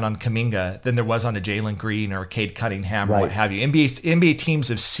scouting done on Kuminga than there was on a Jalen Green or a Cade Cunningham or what have you. NBA teams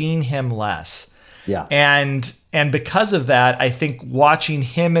have seen him less. Yeah. And because of that, I think watching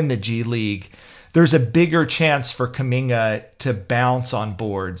him in the G League, there's a bigger chance for Kuminga to bounce on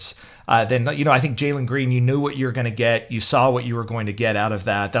boards than, I think Jalen Green, you knew what you were going to get. You saw what you were going to get out of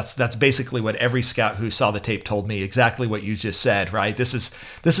that. That's basically what every scout who saw the tape told me, exactly what you just said, right? This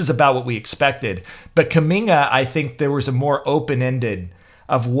is about what we expected. But Kuminga, I think there was a more open-ended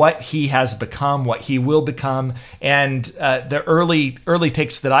of what he has become, what he will become. And the early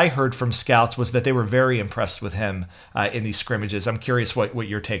takes that I heard from scouts was that they were very impressed with him in these scrimmages. I'm curious what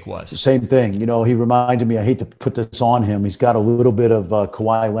your take was. Same thing. He reminded me, I hate to put this on him, he's got a little bit of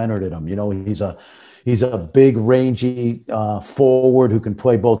Kawhi Leonard in him. He's a big, rangy forward who can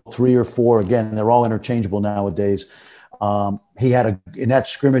play both 3 or 4. Again, they're all interchangeable nowadays. He had in that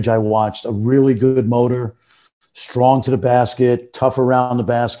scrimmage I watched, a really good motor, strong to the basket, tough around the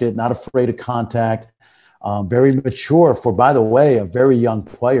basket, not afraid of contact, very mature for, by the way, a very young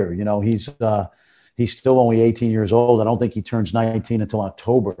player. He's still only 18 years old. I don't think he turns 19 until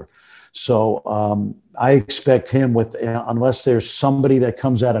October. So I expect him unless there's somebody that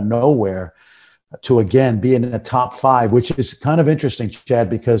comes out of nowhere, to again be in the top 5, which is kind of interesting, Chad,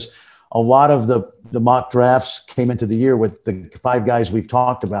 because a lot of the mock drafts came into the year with the 5 guys we've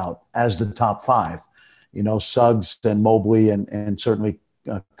talked about as the top 5. Suggs and Mobley and certainly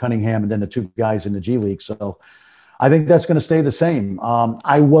Cunningham, and then the 2 guys in the G League. So I think that's going to stay the same.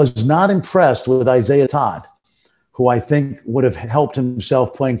 I was not impressed with Isaiah Todd, who I think would have helped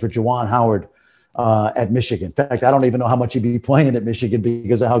himself playing for Juwan Howard at Michigan. In fact, I don't even know how much he'd be playing at Michigan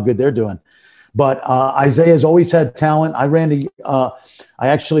because of how good they're doing. But Isaiah's always had talent. I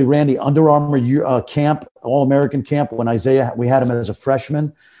actually ran the Under Armour camp, All-American camp, when we had him as a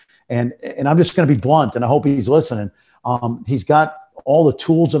freshman. And I'm just going to be blunt, and I hope he's listening. He's got all the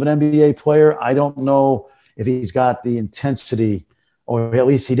tools of an NBA player. I don't know if he's got the intensity, or at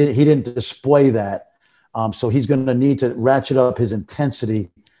least he didn't display that. So he's going to need to ratchet up his intensity.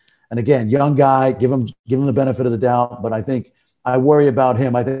 And again, young guy, give him the benefit of the doubt. But I worry about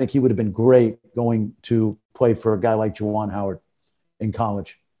him. I think he would have been great going to play for a guy like Juwan Howard in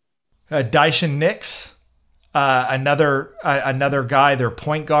college. Daishin Nix. Another guy, their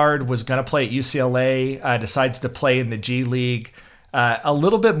point guard, was going to play at UCLA, decides to play in the G League. A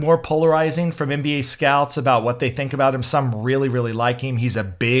little bit more polarizing from NBA scouts about what they think about him. Some really, really like him. He's a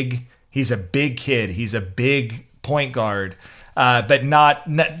big kid. He's a big point guard, but not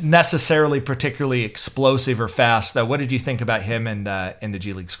necessarily particularly explosive or fast. What did you think about him in the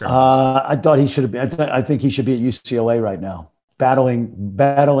G League scrimmage? I thought he should have been. I think he should be at UCLA right now,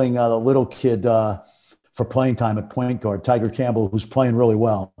 battling the little kid for playing time at point guard, Tiger Campbell, who's playing really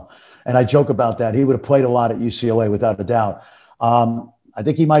well. And I joke about that. He would have played a lot at UCLA without a doubt. I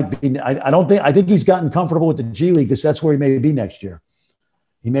think he might be. I think he's gotten comfortable with the G League because that's where he may be next year.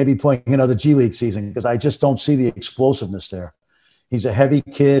 He may be playing another G League season because I just don't see the explosiveness there. He's a heavy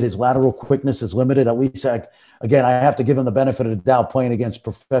kid. His lateral quickness is limited. At least, again, I have to give him the benefit of the doubt playing against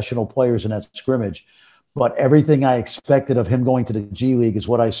professional players in that scrimmage. But everything I expected of him going to the G League is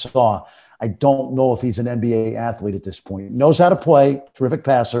what I saw. I don't know if he's an NBA athlete at this point. Knows how to play, terrific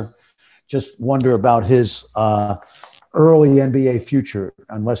passer. Just wonder about his early NBA future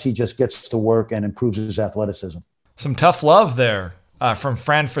unless he just gets to work and improves his athleticism. Some tough love there from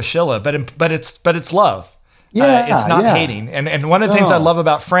Fran Frascilla, but it's love. Yeah, it's not hating. And one of the things I love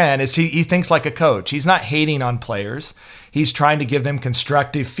about Fran is he thinks like a coach. He's not hating on players. He's trying to give them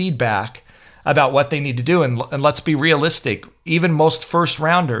constructive feedback about what they need to do. And let's be realistic. Even most first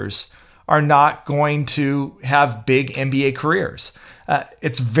rounders are not going to have big NBA careers.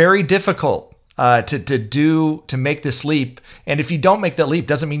 It's very difficult to make this leap. And if you don't make that leap,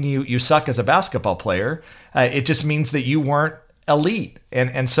 doesn't mean you suck as a basketball player. It just means that you weren't elite.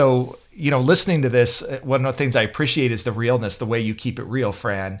 And so, listening to this, one of the things I appreciate is the realness, the way you keep it real,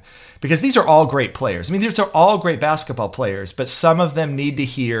 Fran, because these are all great players. I mean, these are all great basketball players, but some of them need to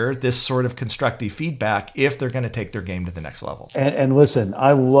hear this sort of constructive feedback if they're going to take their game to the next level. And listen,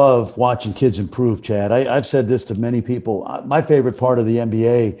 I love watching kids improve, Chad. I've said this to many people. My favorite part of the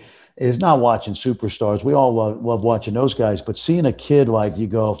NBA is not watching superstars. We all love watching those guys, but seeing a kid like you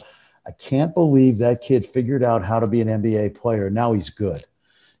go, I can't believe that kid figured out how to be an NBA player. Now he's good.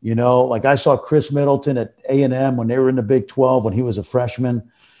 Like I saw Chris Middleton at A&M when they were in the Big 12 when he was a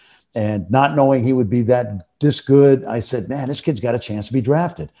freshman, and not knowing he would be this good, I said, man, this kid's got a chance to be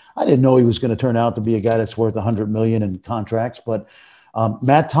drafted. I didn't know he was going to turn out to be a guy that's worth $100 million in contracts, but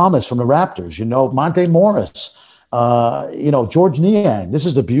Matt Thomas from the Raptors, Monte Morris, George Niang. This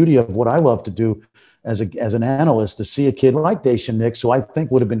is the beauty of what I love to do as an analyst, to see a kid like Daishen Nix, who I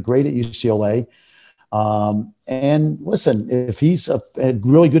think would have been great at UCLA. And listen, if he's a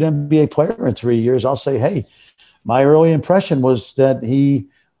really good NBA player in 3 years, I'll say, hey, my early impression was that he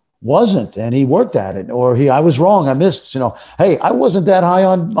wasn't, and he worked at it, or I was wrong. I missed, hey, I wasn't that high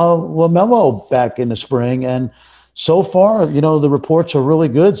on LaMelo back in the spring. And so far, the reports are really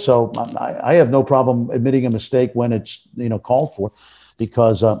good. So I have no problem admitting a mistake when it's, called for,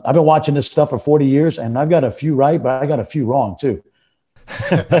 because I've been watching this stuff for 40 years and I've got a few right, but I got a few wrong too.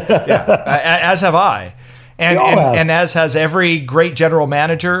 Yeah, as have I. And as has every great general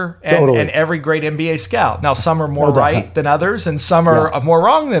manager and every great NBA scout. Now, some are more right than others, and some are more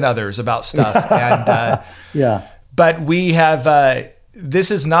wrong than others about stuff. And but we have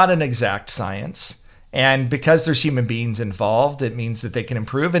this is not an exact science. And because there's human beings involved, it means that they can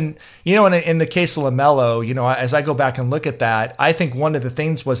improve. And, in the case of LaMelo, as I go back and look at that, I think one of the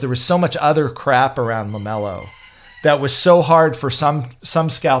things was there was so much other crap around LaMelo that was so hard for some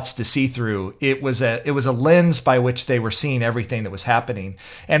scouts to see through. It was a lens by which they were seeing everything that was happening.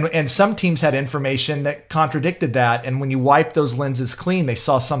 And some teams had information that contradicted that. And when you wipe those lenses clean, they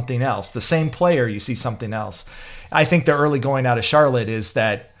saw something else. The same player, you see something else. I think the early going out of Charlotte is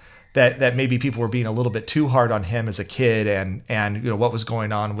that maybe people were being a little bit too hard on him as a kid and what was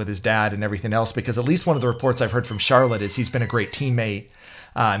going on with his dad and everything else, because at least one of the reports I've heard from Charlotte is he's been a great teammate.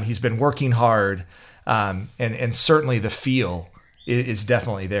 He's been working hard. And certainly the feel is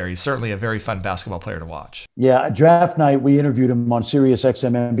definitely there. He's certainly a very fun basketball player to watch. Yeah, draft night, we interviewed him on Sirius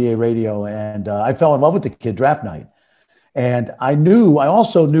XM NBA radio, and I fell in love with the kid draft night. And I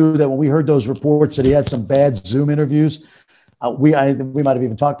also knew that when we heard those reports that he had some bad Zoom interviews, we might have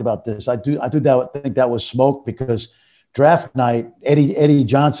even talked about this. I think that was smoke, because draft night, Eddie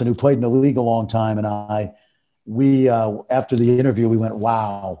Johnson, who played in the league a long time, and we after the interview, we went,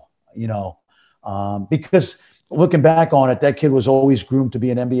 wow, because looking back on it, that kid was always groomed to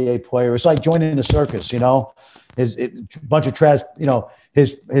be an NBA player. It's like joining a circus, bunch of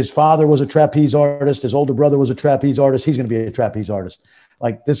his father was a trapeze artist. His older brother was a trapeze artist. He's going to be a trapeze artist.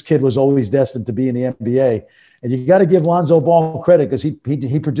 Like, this kid was always destined to be in the NBA. And you got to give Lonzo Ball credit, because he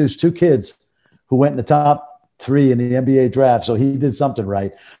produced two kids who went in the top 3 in the NBA draft. So he did something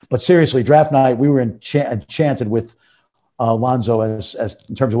right. But seriously, draft night, we were enchanted with Lonzo as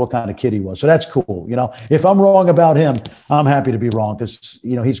in terms of what kind of kid he was. So that's cool. If I'm wrong about him, I'm happy to be wrong, because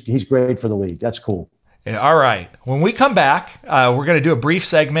he's great for the league. That's cool. Yeah, all right. When we come back, we're going to do a brief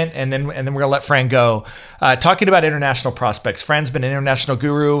segment, and then we're going to let Fran go. Talking about international prospects. Fran's been an international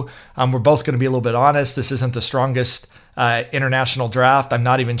guru. We're both going to be a little bit honest. This isn't the strongest international draft. I'm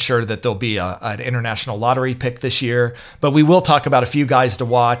not even sure that there'll be an international lottery pick this year, but we will talk about a few guys to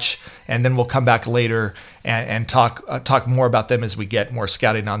watch, and then we'll come back later and talk more about them as we get more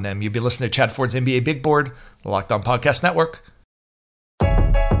scouting on them. You'll be listening to Chad Ford's NBA Big Board, the Locked On Podcast Network.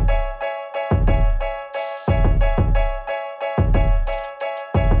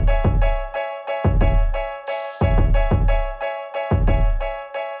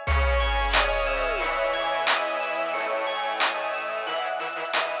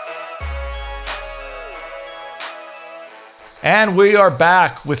 And we are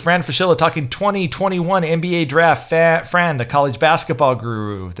back with Fran Frascilla talking 2021 NBA draft. Fran, the college basketball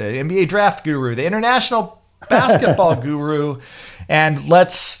guru, the NBA draft guru, the international basketball guru. And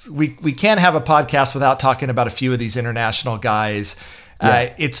we can't have a podcast without talking about a few of these international guys.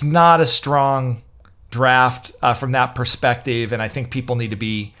 Yeah. It's not a strong draft from that perspective, and I think people need to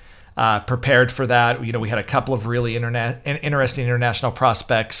be prepared for that. We had a couple of really interesting international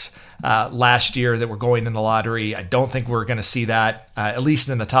prospects last year that were going in the lottery. I don't think we're going to see that, at least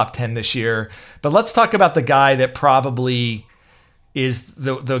in the top 10 this year. But let's talk about the guy that probably is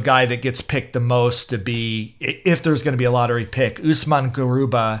the guy that gets picked the most to be, if there's going to be a lottery pick, Usman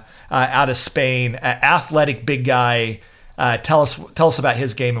Garuba out of Spain, athletic big guy. Tell us about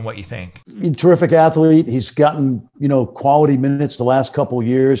his game and what you think. Terrific athlete. He's gotten, quality minutes the last couple of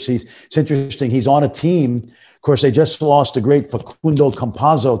years. It's interesting. He's on a team. Of course, they just lost the great Facundo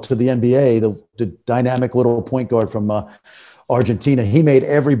Campazzo to the NBA, the dynamic little point guard from Argentina. He made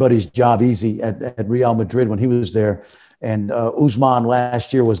everybody's job easy at Real Madrid when he was there. And Usman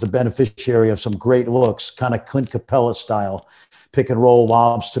last year was the beneficiary of some great looks, kind of Clint Capella style, pick and roll,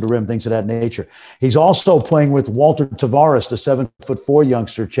 lobs to the rim, things of that nature. He's also playing with Walter Tavares, the 7'4"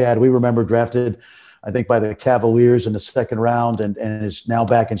 youngster, Chad. We remember drafted, I think, by the Cavaliers in the second round and is now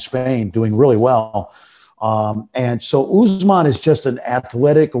back in Spain doing really well. And so Usman is just an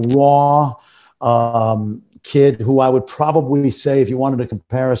athletic, raw kid who I would probably say, if you wanted a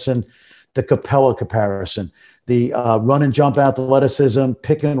comparison, the Capella comparison. The run and jump athleticism,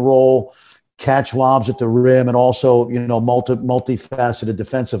 pick and roll, catch lobs at the rim, and also, multifaceted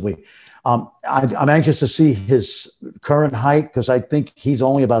defensively. I'm anxious to see his current height because I think he's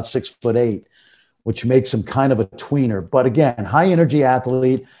only about 6'8", which makes him kind of a tweener. But again, high energy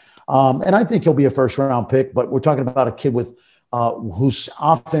athlete. And I think he'll be a first round pick, but we're talking about a kid with whose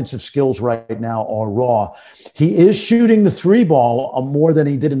offensive skills right now are raw. He is shooting the three ball more than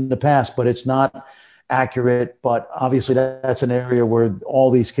he did in the past, but it's not accurate. But obviously that's an area where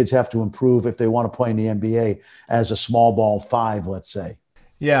all these kids have to improve if they want to play in the NBA as a small ball five, let's say.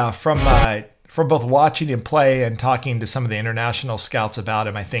 Yeah. From both watching him play and talking to some of the international scouts about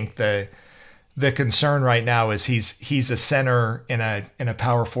him, I think the concern right now is he's a center in a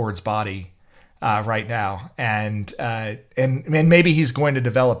power forward's body right now, and maybe he's going to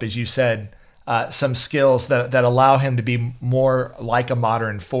develop, as you said, some skills that allow him to be more like a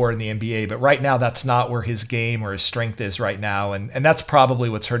modern four in the NBA. But right now, that's not where his game or his strength is right now, and that's probably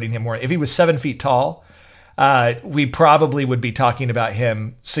what's hurting him more. If he was 7 feet tall, we probably would be talking about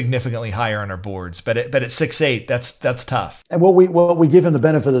him significantly higher on our boards. But at 6'8", that's tough. And what we give him the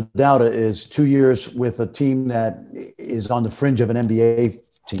benefit of the doubt is 2 years with a team that is on the fringe of an NBA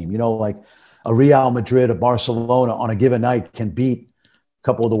team. Like a Real Madrid, a Barcelona on a given night can beat a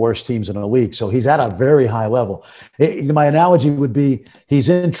couple of the worst teams in the league. So he's at a very high level. My analogy would be he's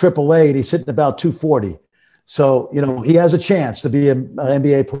in AAA and he's sitting about 240. So, he has a chance to be an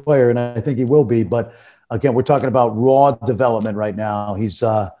NBA player, and I think he will be. But again, we're talking about raw development right now. He's,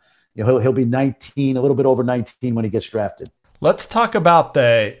 he'll be 19, a little bit over 19 when he gets drafted. Let's talk about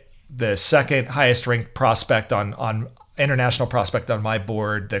the second highest ranked prospect on international prospect on my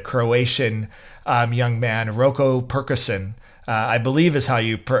board, the Croatian young man, Roko Perkosen, I believe is how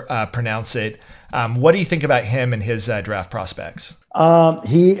you pronounce it. What do you think about him and his draft prospects? I'm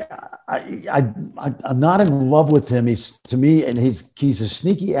not in love with him. He's a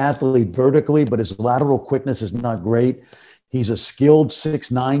sneaky athlete vertically, but his lateral quickness is not great. He's a skilled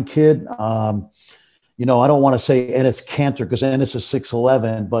 6'9" kid. I don't want to say Enes Kanter because Enes is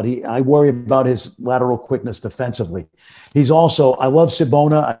 6'11", but I worry about his lateral quickness defensively. He's also, I love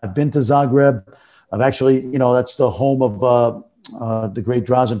Cibona. I've been to Zagreb. I've actually, that's the home of the great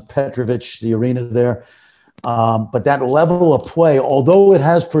Drazen Petrovic, the arena there. But that level of play, although it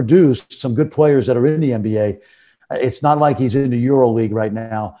has produced some good players that are in the NBA, it's not like he's in the EuroLeague right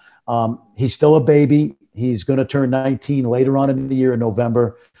now. He's still a baby. He's going to turn 19 later on in the year in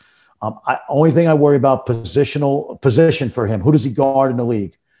November. Only thing I worry about position for him. Who does he guard in the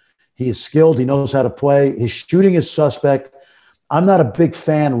league? He is skilled. He knows how to play. His shooting is suspect. I'm not a big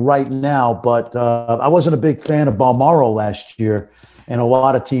fan right now, but I wasn't a big fan of Balmaro last year. And a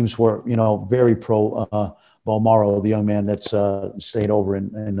lot of teams were, very pro Balmaro, the young man that's stayed over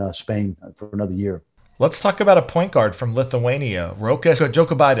in Spain for another year. Let's talk about a point guard from Lithuania, Rokas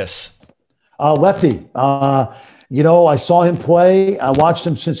Jokubaitis. Lefty. I saw him play. I watched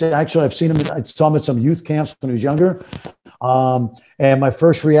him since actually I saw him at some youth camps when he was younger. And my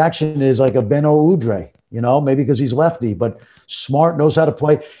first reaction is like a Beno Udre, maybe because he's lefty, but smart, knows how to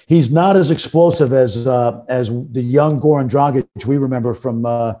play. He's not as explosive as the young Goran Dragic we remember from,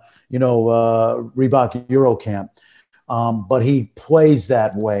 Reebok Eurocamp. But he plays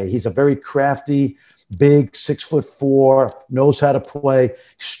that way. He's a very crafty, big, 6'4", knows how to play,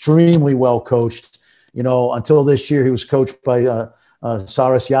 extremely well coached. Until this year, he was coached by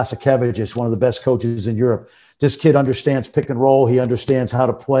Saras Jasikevičius, one of the best coaches in Europe. This kid understands pick and roll. He understands how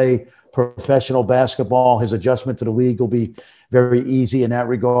to play professional basketball. His adjustment to the league will be very easy in that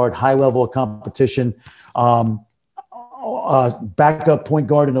regard. High level of competition. Backup point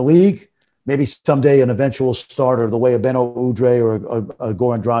guard in the league. Maybe someday an eventual starter, the way a Beno Udre or a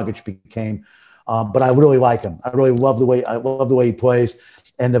Goran Dragic became. But I really like him. I really love the way he plays.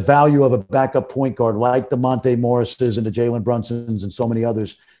 And the value of a backup point guard like the Monte Morrises and the Jalen Brunsons and so many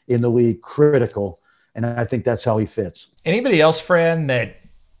others in the league, critical. And I think that's how he fits. Anybody else, Fran, that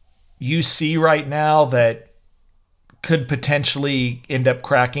you see right now that could potentially end up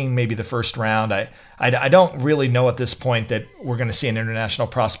cracking maybe the first round? I don't really know at this point that we're going to see an international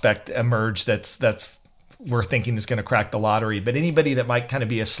prospect emerge that's we're thinking is going to crack the lottery. But anybody that might kind of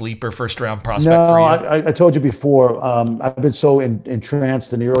be a sleeper first round prospect for you? I told you before, I've been so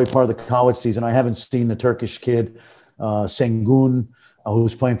entranced in the early part of the college season. I haven't seen the Turkish kid, Sengun,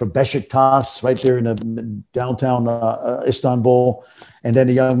 who's playing for Beşiktaş right there in the downtown Istanbul. And then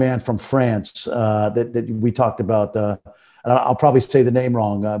a young man from France that we talked about. I'll probably say the name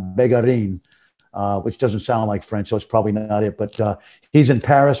wrong, Begarin, which doesn't sound like French, so it's probably not it. But he's in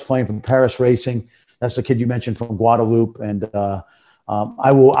Paris playing for Paris Racing. That's the kid you mentioned from Guadeloupe. And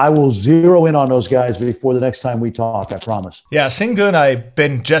I will zero in on those guys before the next time we talk, I promise. Yeah, Sengun, I've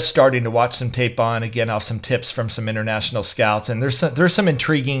been just starting to watch some tape on, again, off some tips from some international scouts. And there's some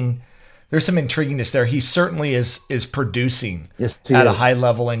intriguingness there. He certainly is producing at a high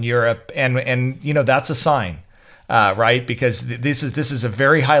level in Europe. And that's a sign, right? Because this is a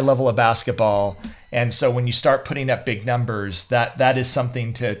very high level of basketball. And so when you start putting up big numbers, that is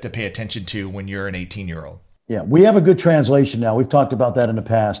something to pay attention to when you're an 18-year-old. Yeah, we have a good translation now. We've talked about that in the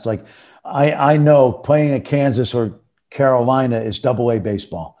past. Like I know playing at Kansas or Carolina is double-A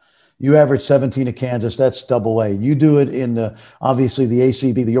baseball. You average 17 at Kansas, that's double-A. You do it in obviously the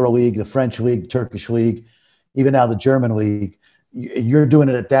ACB, the Euro League, the French League, Turkish League, even now the German League. You're doing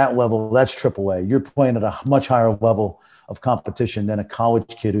it at that level, that's triple-A. You're playing at a much higher level of competition than a college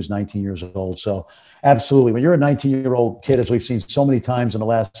kid who's 19 years old. So absolutely, when you're a 19-year-old kid, as we've seen so many times in the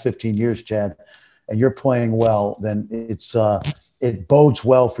last 15 years, Chad, and you're playing well, then it bodes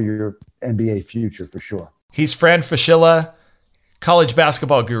well for your NBA future for sure. He's Fran Frascilla, college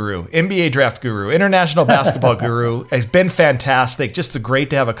basketball guru, NBA draft guru, international basketball guru. It's been fantastic. Just great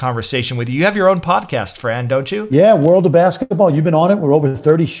to have a conversation with you. You have your own podcast, Fran, don't you? Yeah, World of Basketball. You've been on it. We're over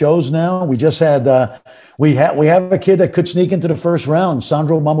 30 shows now. We just had we have a kid that could sneak into the first round,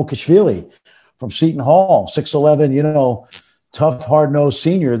 Sandro Mamukashvili from Seton Hall, 6'11", tough, hard-nosed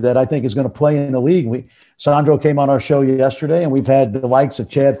senior that I think is going to play in the league. Sandro came on our show yesterday, and we've had the likes of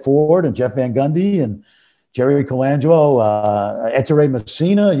Chad Ford and Jeff Van Gundy and Jerry Colangelo, Ettore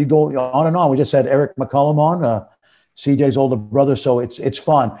Messina. You go on and on. We just had Eric McCollum on, CJ's older brother. So it's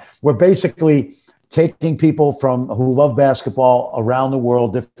fun. We're basically taking people who love basketball around the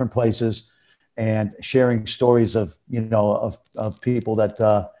world, different places, and sharing stories of people that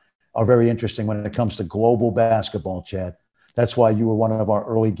are very interesting when it comes to global basketball, Chad. That's why you were one of our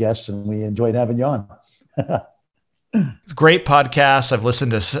early guests, and we enjoyed having you on. It's a great podcast. I've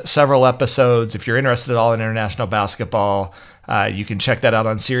listened to several episodes. If you're interested at all in international basketball, you can check that out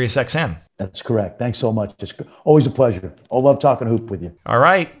on SiriusXM. That's correct. Thanks so much. It's always a pleasure. I love talking hoop with you. All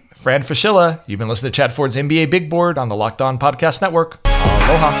right. Fran Frascilla, you've been listening to Chad Ford's NBA Big Board on the Locked On Podcast Network.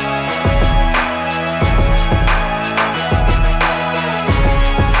 Aloha.